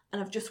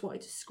and I've just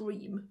wanted to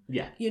scream,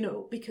 you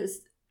know,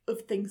 because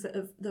of things that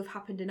have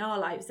happened in our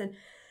lives. And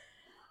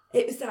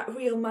it was that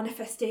real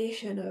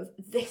manifestation of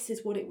this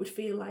is what it would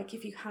feel like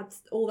if you had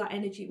all that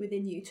energy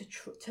within you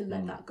to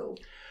let that go.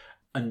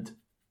 And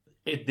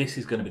this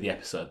is going to be the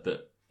episode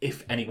that,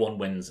 if anyone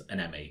wins an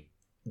Emmy,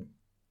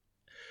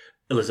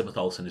 Elizabeth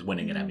Olsen is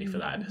winning an Emmy for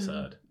that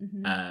episode.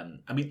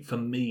 I mean, for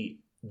me,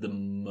 the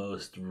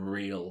most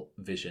real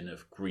vision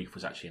of grief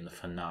was actually in the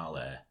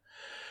finale.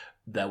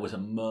 There was a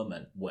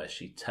moment where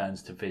she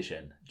turns to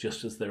Vision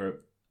just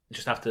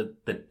after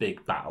the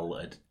big battle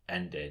had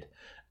ended,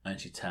 and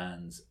she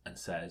turns and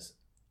says,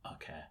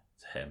 "Okay,"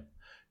 to him.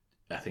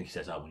 I think he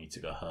says, "Oh, we need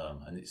to go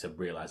home," and it's a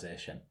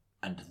realization.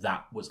 And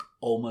that was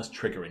almost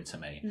triggering to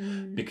me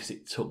because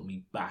it took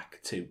me back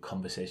to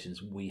conversations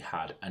we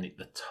had, and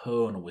the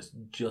tone was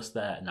just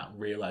there, and that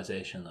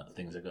realization that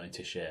things are going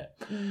to shit,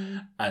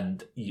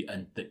 and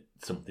that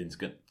something's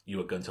good. You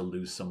are going to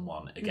lose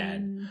someone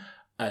again,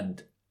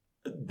 and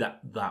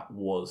that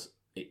was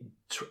it.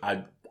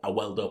 I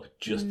welled up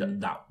just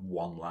at that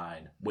one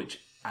line,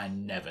 which I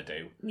never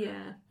do.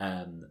 Yeah.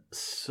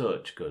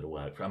 Such good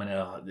work. I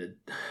mean,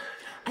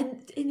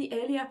 and in the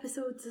early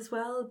episodes as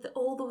well,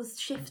 all those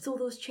shifts, all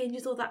those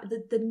changes, all that,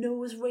 the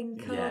nose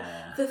wrinkle,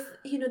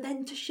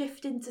 then to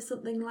shift into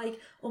something like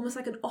almost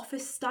like an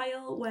Office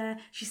style, where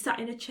she's sat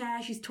in a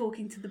chair, she's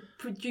talking to the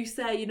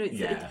producer. You know,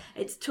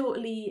 it's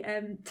totally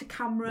to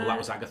camera. Well, that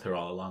was Agatha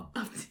all along.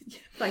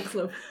 Thanks,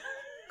 love.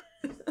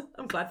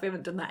 I'm glad we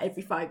haven't done that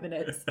every 5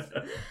 minutes.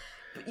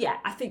 But yeah,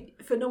 I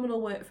think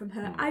phenomenal work from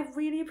her. I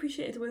really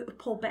appreciated the work with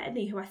Paul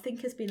Bettany, who I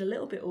think has been a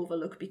little bit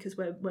overlooked because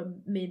we're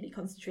mainly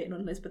concentrating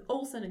on Elizabeth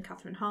Olsen and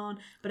Catherine Hahn.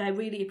 But I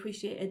really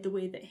appreciated the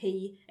way that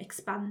he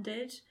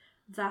expanded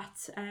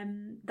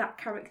that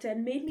character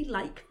and made me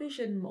like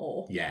Vision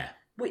more. Yeah.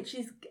 Which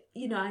is,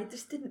 you know, I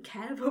just didn't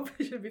care about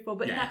Vision before.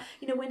 But now,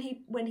 you know,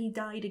 when he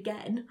died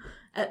again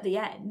at the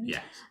end,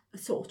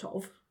 sort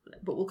of,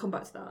 but we'll come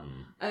back to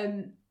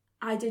that.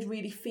 I did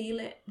really feel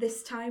it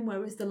this time,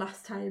 whereas the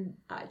last time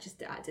I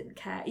didn't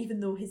care, even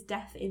though his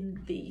death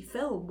in the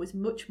film was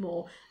much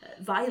more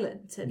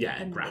violent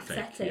and graphic,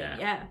 upsetting.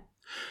 Yeah.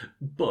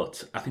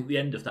 But I think the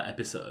end of that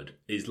episode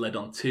is led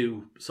on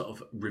two sort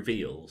of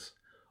reveals.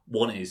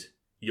 One is,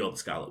 you're the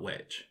Scarlet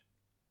Witch.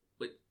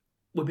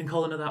 We've been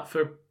calling her that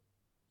for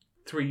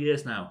 3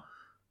 years now.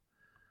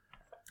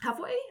 Have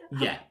we?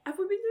 Yeah. Have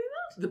we been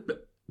doing that?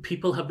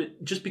 People have been,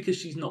 just because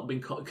she's not been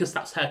called, because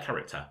that's her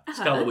character.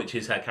 Scarlet Witch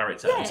is her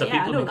character. Yeah, and so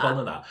people have been calling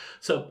her that. that.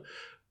 So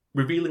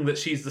revealing that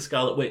she's the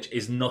Scarlet Witch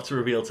is not a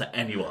reveal to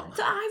anyone.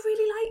 So I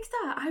really liked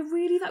that. I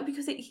really liked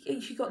because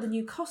she got the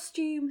new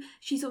costume.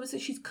 She's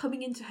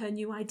coming into her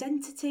new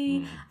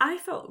identity. I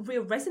felt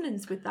real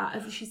resonance with that.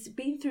 Of she's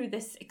been through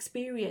this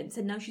experience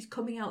and now she's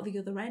coming out the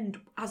other end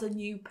as a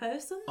new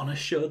person. On a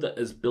show that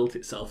has built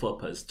itself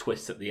up as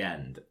twists at the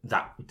end,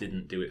 that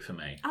didn't do it for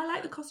me. I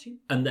like the costume.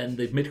 And then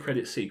the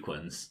mid-credit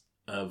sequence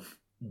of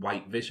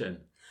White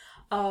Vision.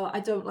 Oh, I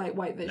don't like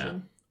White Vision.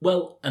 No.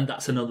 Well, and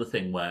that's another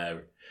thing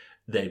where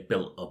they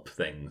built up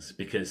things,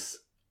 because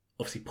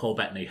obviously Paul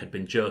Bettany had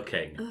been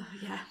joking. Oh,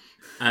 yeah.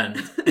 And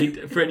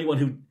for anyone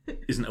who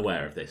isn't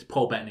aware of this,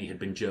 Paul Bettany had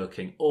been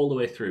joking all the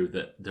way through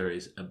that there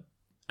is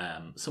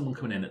someone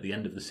coming in at the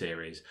end of the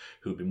series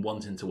who'd been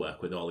wanting to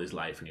work with all his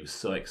life, and he was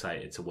so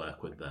excited to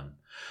work with them.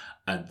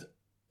 And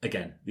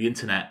again, the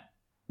internet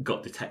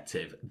got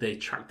detective. They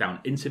tracked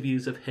down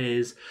interviews of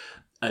his.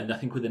 And I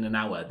think within an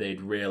hour,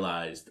 they'd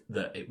realised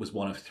that it was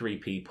one of three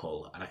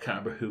people. And I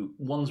can't remember who.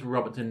 One's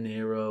Robert De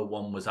Niro,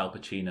 one was Al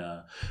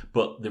Pacino.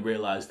 But they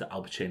realised that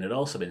Al Pacino had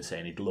also been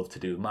saying he'd love to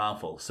do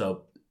Marvel.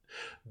 So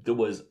there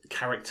was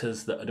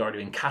characters that had already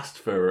been cast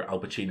for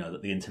Al Pacino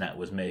that the internet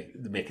was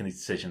making these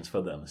decisions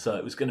for them. So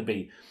it was going to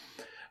be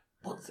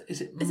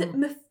Is it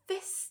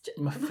Mephisto?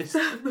 Mephisto?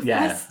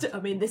 Yeah. I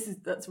mean,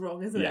 that's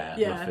wrong, isn't it?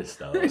 Yeah,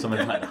 Mephisto or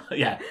something like that.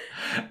 Yeah.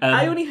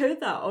 I only heard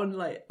that on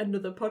like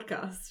another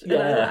podcast. And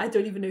I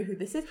don't even know who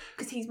this is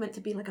because he's meant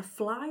to be like a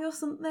fly or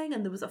something,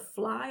 and there was a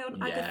fly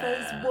on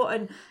Agatha's what,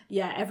 and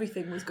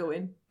everything was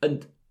going.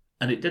 And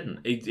it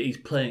didn't. He's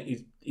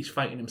playing. He's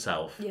fighting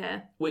himself.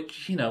 Yeah.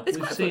 Which it's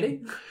quite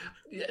funny.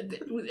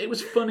 It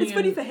was funny. It's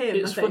funny for him.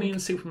 It's funny in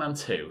Superman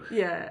 2.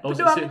 Yeah.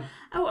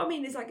 I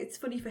mean, it's like it's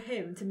funny for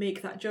him to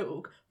make that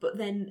joke, but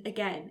then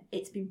again,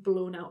 it's been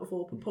blown out of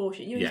all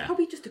proportion. He's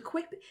probably just a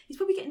quip. He's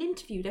probably getting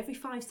interviewed every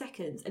 5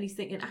 seconds, and he's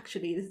thinking,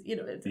 actually, this,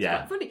 it's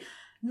quite funny.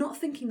 Not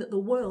thinking that the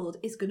world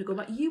is going to go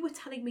back. You were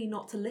telling me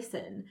not to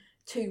listen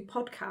to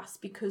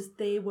podcasts because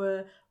they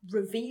were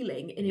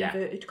revealing, in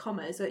inverted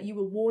commas, that you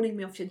were warning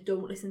me off,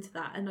 don't listen to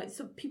that. And like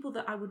some people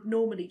that I would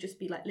normally just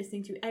be like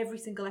listening to every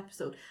single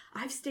episode,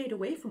 I've stayed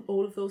away from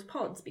all of those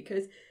pods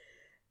because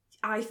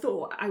I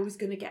thought I was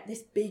going to get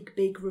this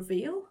big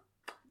reveal,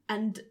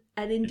 and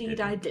indeed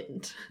I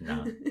didn't.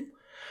 No.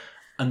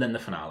 And then the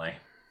finale,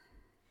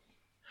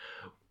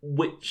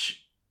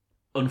 which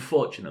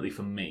unfortunately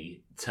for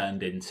me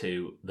turned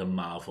into the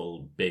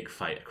Marvel big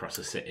fight across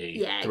the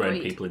city,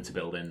 throwing people into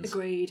buildings.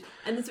 Agreed.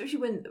 And especially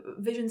when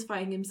Vision's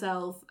fighting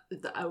himself,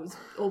 I was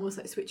almost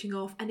like switching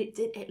off, and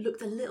it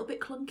looked a little bit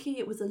clunky.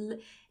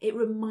 It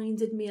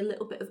reminded me a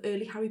little bit of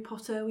early Harry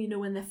Potter,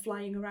 when they're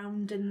flying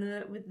around in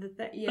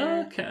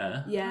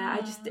Okay. Yeah,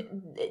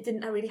 it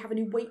didn't really have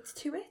any weight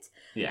to it.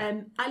 Yeah.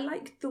 I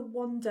liked the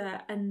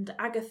Wanda and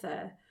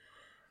Agatha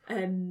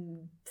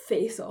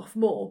face off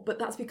more, but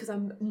that's because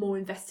I'm more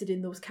invested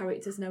in those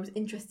characters, and I was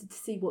interested to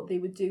see what they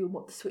would do and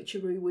what the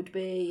switcheroo would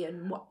be,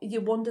 and what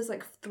Wanda's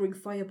like throwing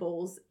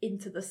fireballs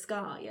into the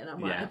sky, and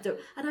I'm like,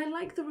 I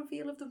like the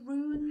reveal of the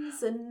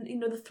runes, and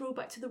the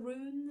throwback to the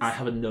runes. I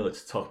have a note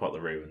to talk about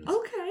the runes.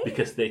 Okay.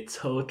 Because they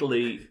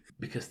totally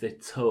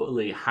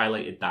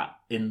highlighted that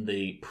in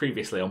the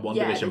previously on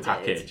WandaVision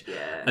package.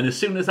 Yeah. And as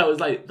soon as I was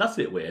like, that's a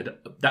bit weird,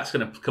 that's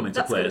going to come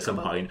into play at some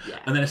point. Yeah.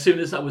 And then as soon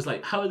as I was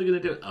like, how are they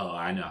going to do it? Oh,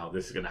 I know how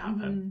this is going to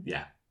happen.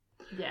 Yeah.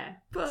 Yeah,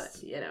 but,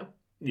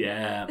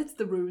 Yeah. it's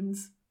the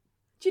runes.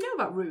 Do you know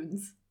about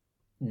runes?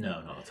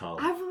 No, not at all.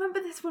 I remember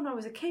this when I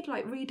was a kid,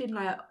 like reading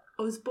like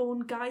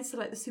Osborne guides to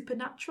like the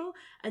supernatural,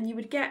 and you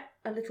would get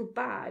a little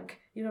bag,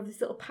 have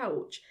this little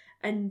pouch,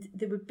 and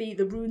the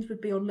runes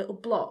would be on little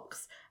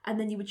blocks, and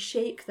then you would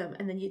shake them,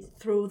 and then you'd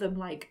throw them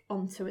like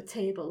onto a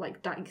table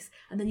like dice,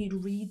 and then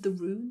you'd read the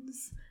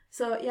runes.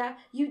 So yeah,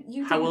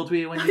 you. How old were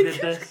you when you did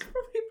this?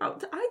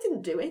 I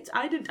didn't do it.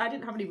 I didn't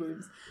have any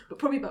runes, but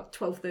probably about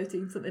 12,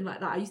 13, something like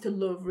that. I used to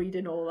love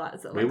reading all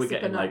that. So, we were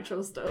getting like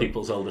stuff.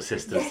 People's older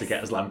sisters to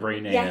get us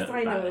Lambrini. Yes,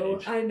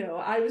 I know.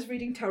 I was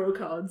reading tarot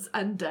cards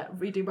and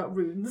reading about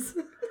runes.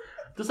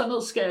 Does that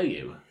not scare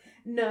you?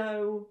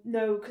 No,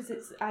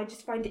 because I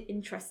just find it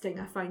interesting.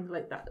 I find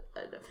like that.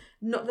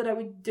 Not that I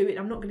would do it.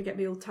 I'm not going to get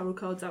my old tarot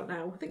cards out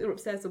now. I think they're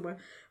upstairs somewhere.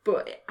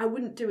 But I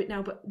wouldn't do it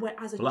now. But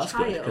as a child, that's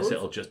good because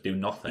it'll just do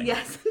nothing.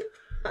 Yes,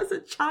 as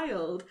a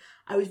child,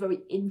 I was very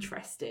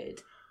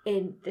interested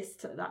in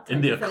that.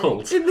 In the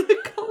occult. In the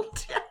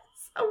occult,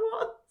 yes, I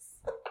was.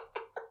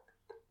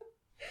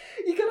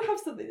 You gotta have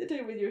something to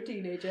do when you're a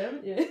teenager,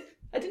 haven't you?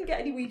 I didn't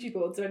get any Ouija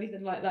boards or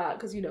anything like that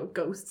because,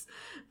 ghosts.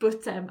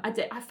 But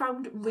I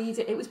found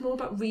reading, it was more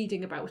about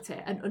reading about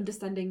it and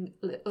understanding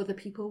other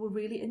people were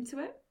really into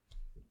it.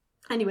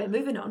 Anyway,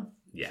 moving on.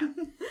 Yeah.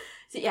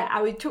 So yeah,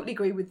 I would totally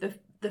agree with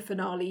the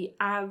finale.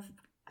 I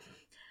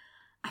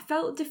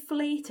felt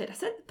deflated. I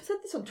said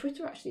this on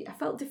Twitter actually. I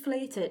felt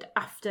deflated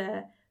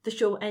after the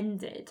show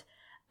ended,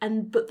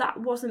 but that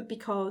wasn't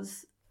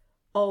because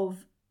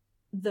of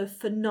the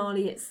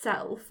finale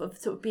itself, of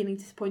sort of being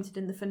disappointed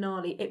in the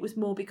finale. It was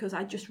more because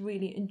I just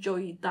really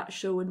enjoyed that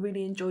show and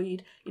really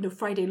enjoyed,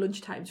 Friday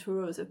lunchtimes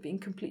for us of being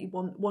completely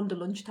Wonder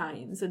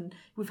lunchtimes, and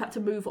we've had to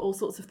move all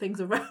sorts of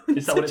things around.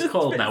 Is that what it's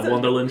called now?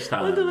 Wonder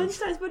lunchtimes? Wonder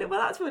lunchtimes, but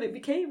that's what it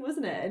became,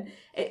 wasn't it? And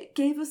it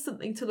gave us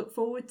something to look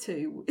forward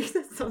to.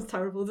 That sounds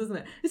terrible, doesn't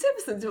it? It gave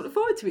us something to look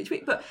forward to each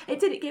week, but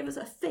it gave us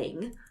a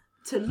thing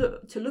to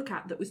look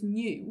at that was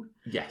new.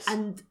 Yes.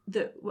 And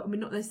that,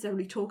 not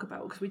necessarily talk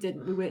about, because we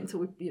didn't. We wait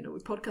until we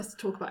podcast to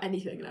talk about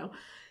anything now.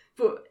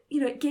 But,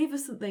 it gave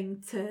us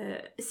something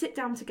to sit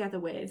down together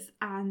with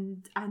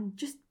and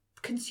just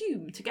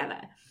consume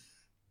together.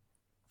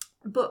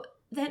 But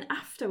then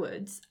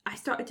afterwards, I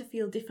started to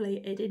feel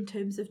deflated in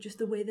terms of just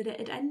the way that it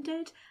had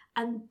ended.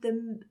 And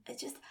it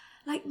just,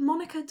 like,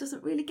 Monica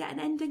doesn't really get an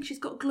ending. She's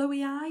got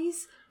glowy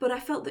eyes, but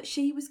I felt that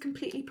she was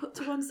completely put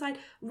to one side.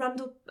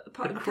 Randall,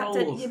 part of the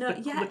captain,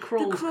 the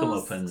Krolls come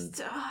up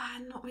and...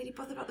 I'm not really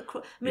bothered about the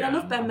Krolls. I mean, I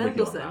love Ben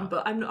Mendelsohn,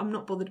 but I'm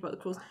not bothered about the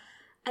Krolls.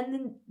 And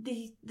then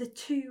the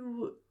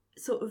two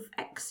sort of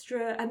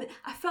extra...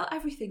 I felt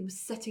everything was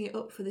setting it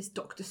up for this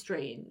Doctor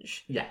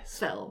Strange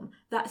film.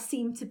 That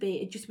seemed to be...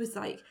 It just was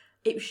like...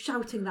 It was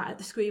shouting that at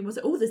the screen. Was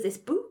it, there's this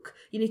book.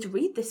 You need to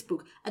read this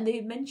book. And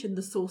they mentioned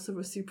the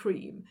Sorcerer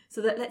Supreme.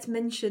 So let's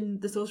mention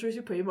the Sorcerer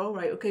Supreme. All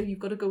right, okay, you've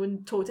got to go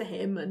and talk to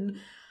him. And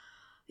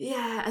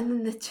Yeah, and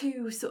then the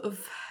two sort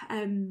of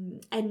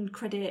end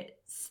credit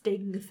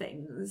sting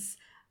things.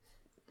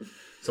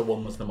 So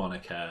one was the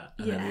moniker,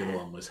 and then the Yeah. other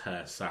one was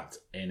her sat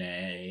in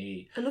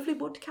a lovely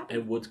wood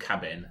cabin. wood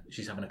cabin.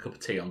 She's having a cup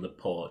of tea on the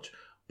porch,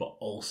 but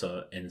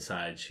also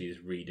inside she's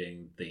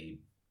reading the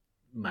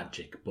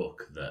magic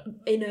book that...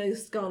 In a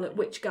Scarlet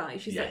Witch guy,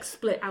 she's like Yes.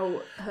 split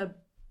out her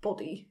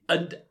body.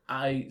 And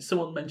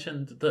someone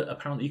mentioned that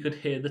apparently you could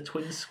hear the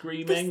twins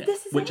screaming,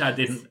 This is which it. I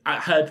didn't. I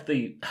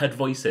heard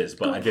voices,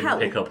 but Good I didn't help.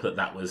 pick up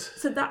that was...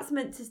 So that's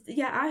meant to...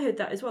 Yeah, I heard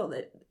that as well,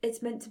 that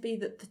it's meant to be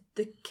that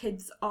the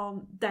kids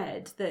aren't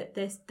dead, that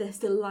they're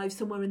still alive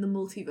somewhere in the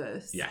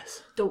multiverse.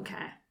 Yes. Don't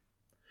care.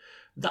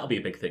 That'll be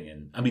a big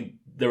thing I mean,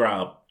 there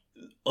are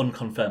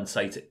unconfirmed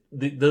sightings.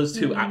 Those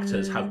two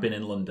actors have been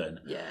in London.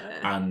 Yeah.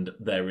 And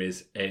there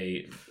is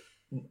a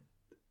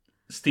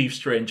Steve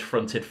Strange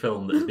fronted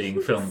film that's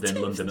being filmed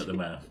in London at the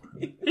moment.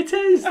 It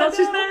is. That's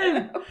his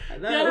name. I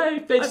know. Yay,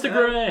 Fades to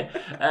Grey.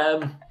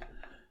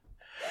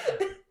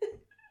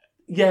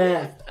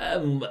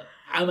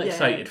 I'm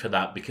excited for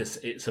that because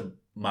it's a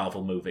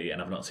Marvel movie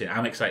and I've not seen it.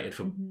 I'm excited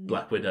for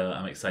Black Widow.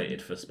 I'm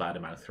excited for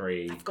Spider-Man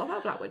 3. I forgot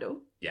about Black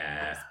Widow.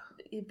 Yeah.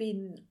 It's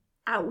been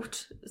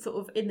out sort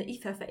of in the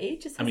ether for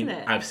ages, I hasn't mean,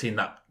 it? I've seen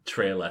that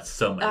trailer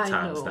so many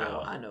times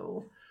now. I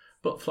know.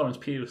 But Florence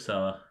Pugh,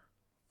 so...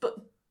 But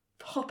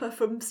Hopper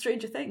from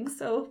Stranger Things,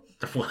 so...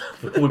 we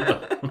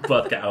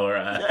both get our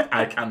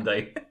eye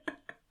candy.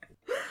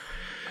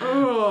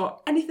 Oh,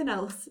 anything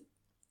else?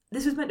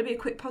 This was meant to be a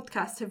quick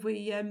podcast. Have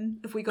we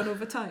gone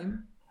over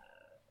time?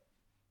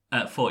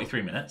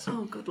 43 minutes.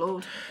 Oh, good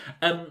lord.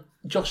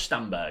 Josh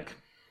Stamberg.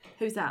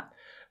 Who's that?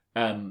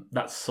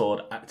 That's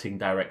Sword acting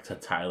director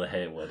Tyler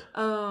Haywood.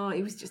 Oh,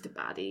 he was just a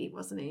baddie,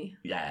 wasn't he?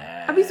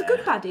 Yeah. I mean, he's a good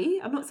baddie.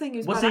 I'm not saying he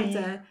was a Was bad he?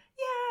 actor.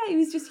 Yeah, he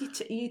was just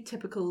your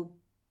typical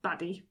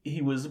baddie.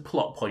 He was a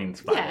plot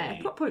point baddie.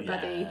 Yeah, plot point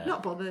baddie.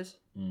 Not bothered.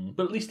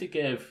 But at least it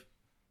gave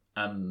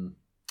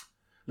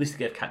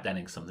Kat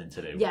Dennings something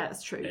to do. Yeah,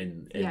 that's true.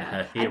 In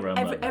her hero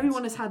moments.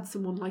 Everyone has had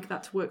someone like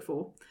that to work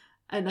for.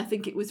 And I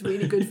think it was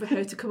really good for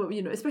her to come up,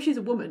 especially as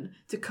a woman,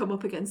 to come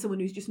up against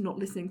someone who's just not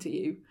listening to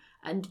you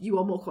and you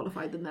are more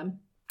qualified than them.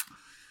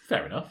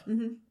 Fair enough.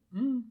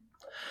 Mm-hmm.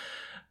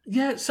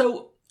 Yeah,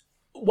 so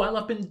while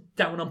I've been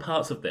down on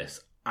parts of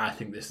this, I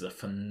think this is a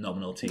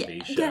phenomenal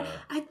TV show. Yeah,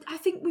 I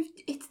think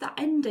it's that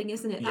ending,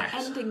 isn't it? That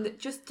Yes. ending that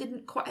just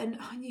didn't quite... And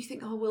you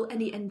think, will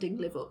any ending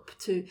live up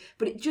to...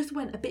 But it just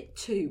went a bit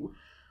too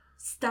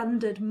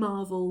standard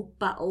Marvel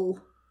battle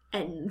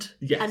end.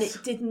 Yes. And it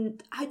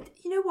didn't...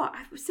 You know what?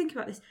 I was thinking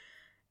about this.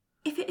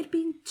 If it had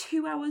been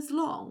 2 hours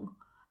long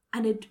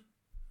and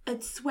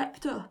had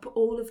swept up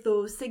all of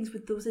those things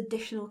with those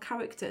additional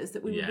characters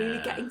that we were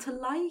really getting to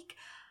like,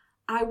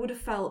 I would have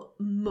felt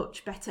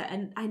much better.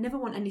 And I never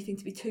want anything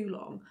to be too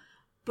long,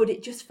 but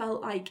it just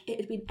felt like it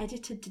had been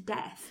edited to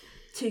death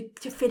to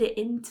fit it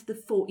into the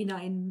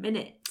 49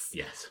 minutes.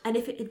 Yes. And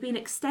if it had been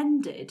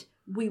extended,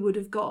 we would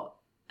have got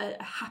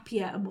a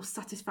happier and more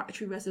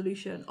satisfactory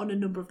resolution on a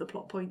number of the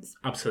plot points.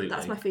 Absolutely.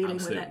 That's my feeling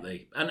with it.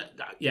 Absolutely. And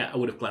I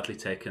would have gladly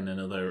taken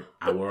another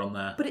hour on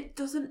there. But it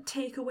doesn't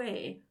take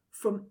away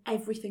from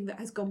everything that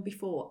has gone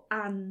before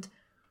and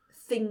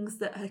things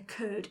that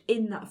occurred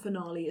in that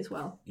finale as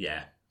well.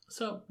 Yeah.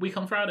 So, week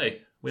on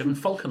Friday, we're having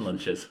Falcon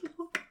lunches.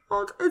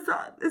 Oh God,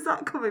 is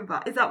that coming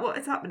back? Is that what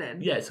is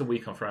happening? Yeah, it's a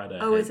week on Friday.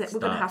 Oh, is it?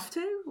 We're going to have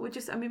to? We're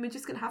just going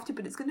to have to,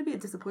 but it's going to be a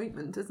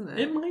disappointment, isn't it?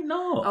 It might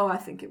not. Oh, I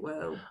think it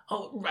will.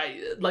 Oh,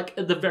 right. Like,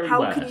 at the very How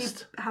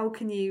worst.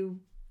 can you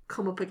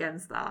come up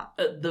against that?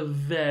 At the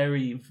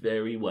very,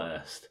 very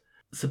worst,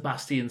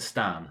 Sebastian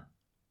Stan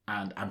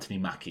and Anthony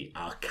Mackie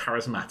are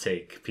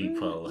charismatic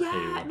people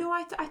Yeah, who... no,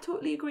 I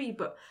totally agree,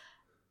 but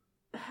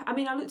I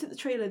mean, I looked at the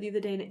trailer the other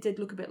day and it did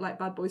look a bit like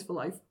Bad Boys for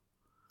Life.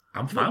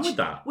 I'm fine with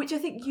that. Which I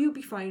think you'd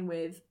be fine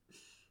with.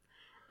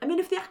 I mean,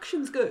 if the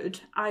action's good,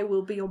 I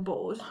will be on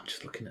board. I'm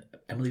just looking at...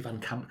 Emily Van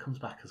Camp comes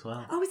back as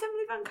well. Oh, is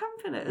Emily Van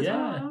Camp in it as Yeah.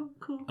 well? Oh,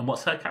 cool. And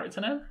what's her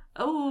character name?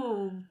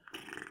 Oh,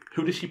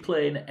 Who does she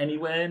play in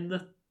anywhere in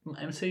the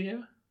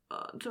MCU?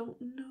 I don't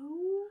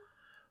know.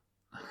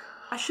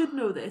 I should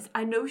know this.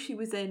 I know she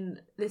was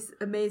in this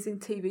amazing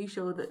TV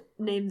show that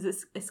names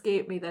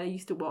escape me that I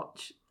used to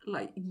watch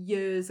like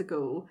years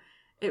ago.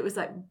 It was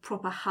like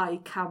proper high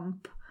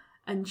camp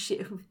and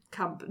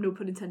camp, no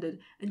pun intended,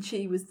 and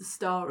she was the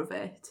star of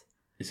it.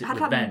 Is it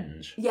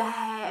Revenge?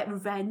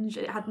 Revenge.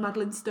 It had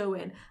Madeleine Stowe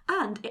in,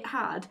 and it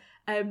had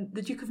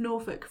the Duke of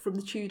Norfolk from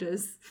the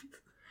Tudors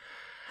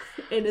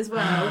in as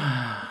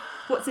well.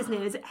 What's his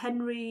name? Is it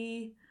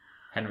Henry?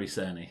 Henry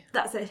Cerny.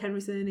 That's it,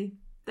 Henry Cerny.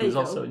 There Who's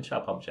you go. also in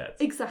Sharp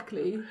Objects.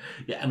 Exactly.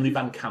 Yeah, Emily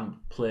Van Camp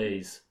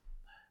plays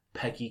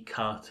Peggy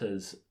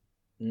Carter's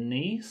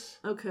niece,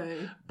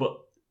 Okay. but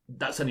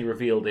that's only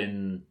revealed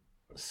in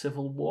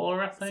Civil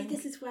War, I See, think.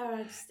 this is where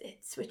I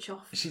switch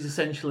off. She's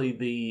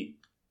essentially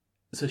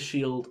So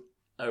S.H.I.E.L.D.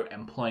 are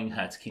employing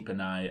her to keep an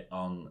eye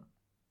on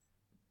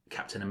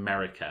Captain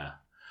America.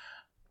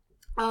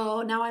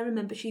 Oh, now I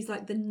remember. She's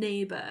like the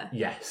neighbour.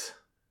 Yes.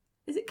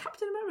 Is it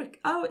Captain America?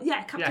 Oh,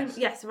 yeah, Captain. Yes.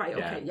 Yes, right.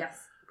 Yeah. Okay, yes,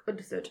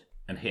 understood.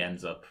 And he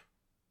ends up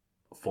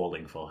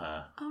falling for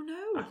her. Oh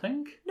no. I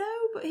think. No,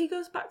 but he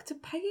goes back to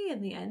Peggy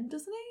in the end,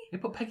 doesn't he? Yeah,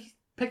 but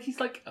Peggy's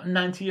like a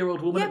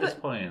 90-year-old woman at this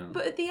point.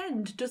 But at the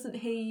end, doesn't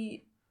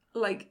he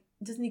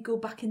go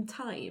back in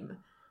time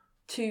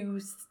to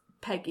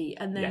Peggy,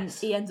 and then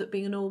he ends up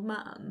being an old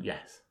man?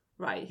 Yes.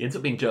 Right. He ends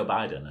up being Joe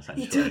Biden,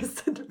 essentially. He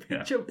does end up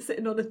being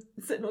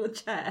sitting on a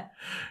chair.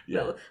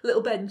 Yeah.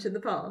 Little bench in the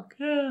park.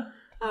 Yeah.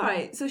 All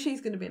right, so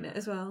she's going to be in it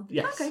as well.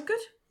 Yes. Okay, good.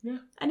 Yeah.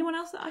 Anyone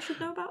else that I should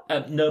know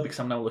about? No, because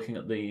I'm now looking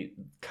at the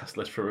cast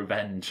list for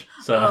Revenge.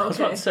 So I was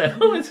about to say,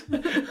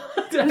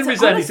 Henry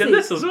Zenny's in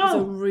this as well. It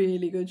was a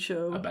really good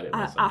show. I bet it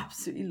was. I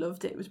absolutely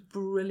loved it. It was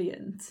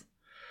brilliant.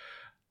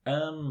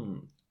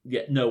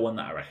 Yeah, no one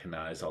that I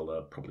recognise,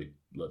 although probably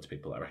loads of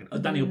people that I recognise.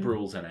 Daniel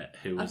Bruhl's in it,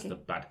 who was the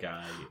bad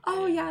guy.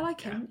 Oh, yeah, I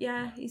like him.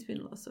 Yeah, he's been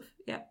in a lot of stuff.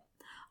 Yeah.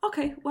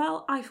 Okay,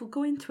 well, I shall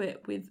go into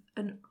it with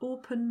an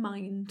open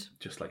mind.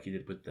 Just like you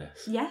did with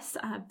this. Yes,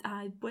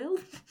 I will.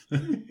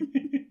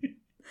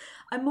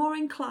 I'm more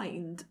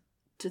inclined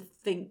to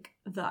think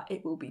that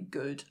it will be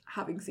good,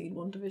 having seen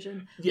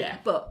WandaVision. Yeah.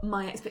 But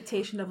my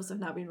expectation levels have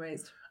now been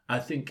raised. I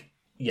think,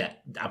 yeah,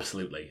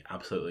 absolutely.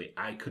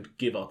 I could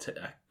give or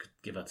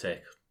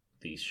take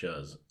these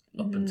shows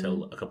up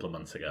until a couple of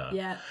months ago.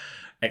 Yeah.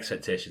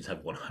 Expectations have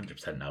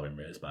 100% now been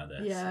raised by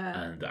this.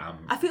 Yeah. And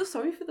I feel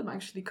sorry for them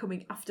actually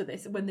coming after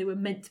this when they were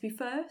meant to be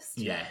first.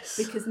 Yes.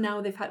 Because now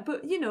they've had,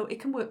 but it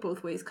can work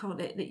both ways, can't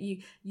it? That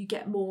you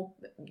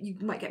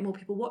might get more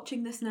people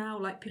watching this now,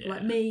 like people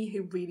like me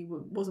who really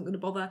wasn't going to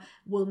bother,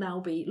 will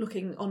now be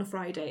looking on a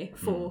Friday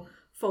for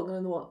Falcon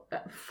and the Walter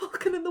Soldier.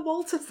 Falcon and the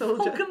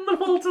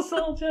Walter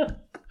Soldier.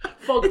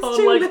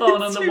 Foghorn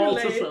Leghorn and the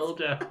Walter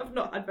Soldier. I've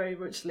not had very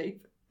much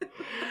sleep.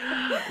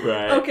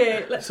 Right.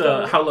 Okay, let's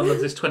go. So how long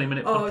has this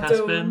 20-minute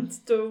podcast been?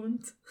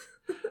 Don't.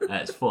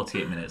 It's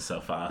 48 minutes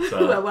so far.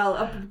 So. well,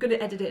 I'm going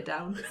to edit it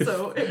down,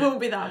 so it won't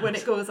be that when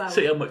it goes out.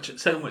 See how much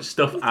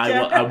stuff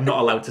I'm not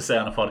allowed to say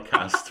on a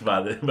podcast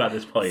by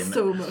this point.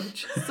 So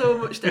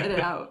much to edit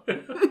out.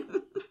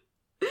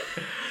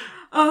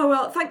 Oh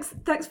well,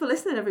 thanks for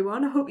listening,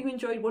 everyone. I hope you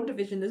enjoyed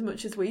WandaVision as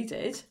much as we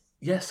did.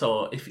 Yes,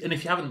 if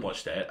you haven't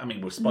watched it, I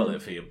mean, we'll spoil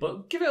it for you,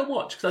 but give it a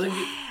watch, because I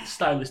think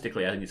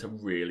stylistically, I think it's a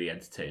really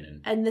entertaining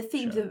and the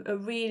themes show. are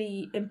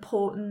really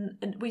important,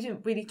 and we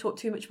didn't really talk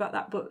too much about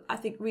that, but I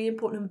think really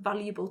important and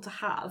valuable to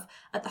have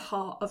at the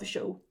heart of a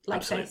show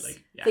like this.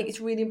 Yeah. I think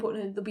it's really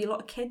important, and there'll be a lot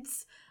of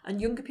kids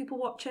and younger people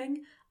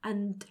watching,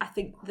 and I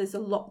think there's a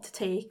lot to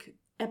take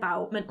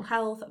about mental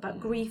health, about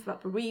grief,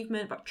 about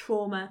bereavement, about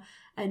trauma,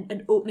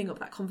 and opening up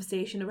that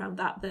conversation around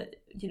that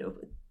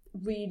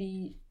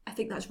really, I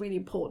think that's really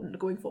important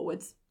going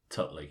forwards.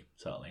 Totally.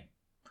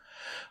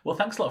 Well,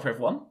 thanks a lot for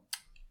everyone.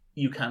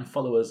 You can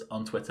follow us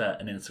on Twitter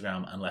and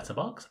Instagram and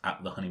Letterboxd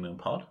at The Honeymoon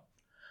Pod.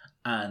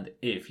 And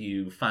if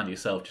you find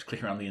yourself just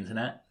clicking around the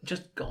internet,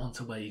 just go on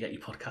to where you get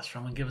your podcast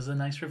from and give us a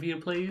nice review,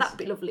 please. That'd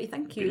be lovely,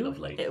 thank you. It'd be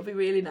lovely. It'll be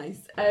really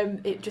nice.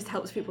 It just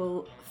helps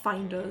people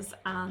find us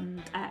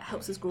and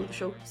helps us grow the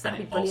show. So and that'd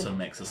it be brilliant. also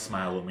makes us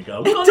smile when we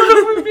go, we've got a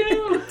good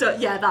review!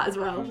 Yeah, that as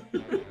well.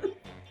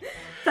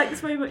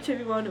 Thanks very much,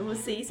 everyone, and we'll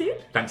see you soon.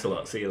 Thanks a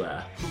lot. See you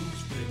later.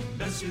 Who's been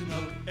messing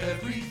up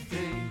everything?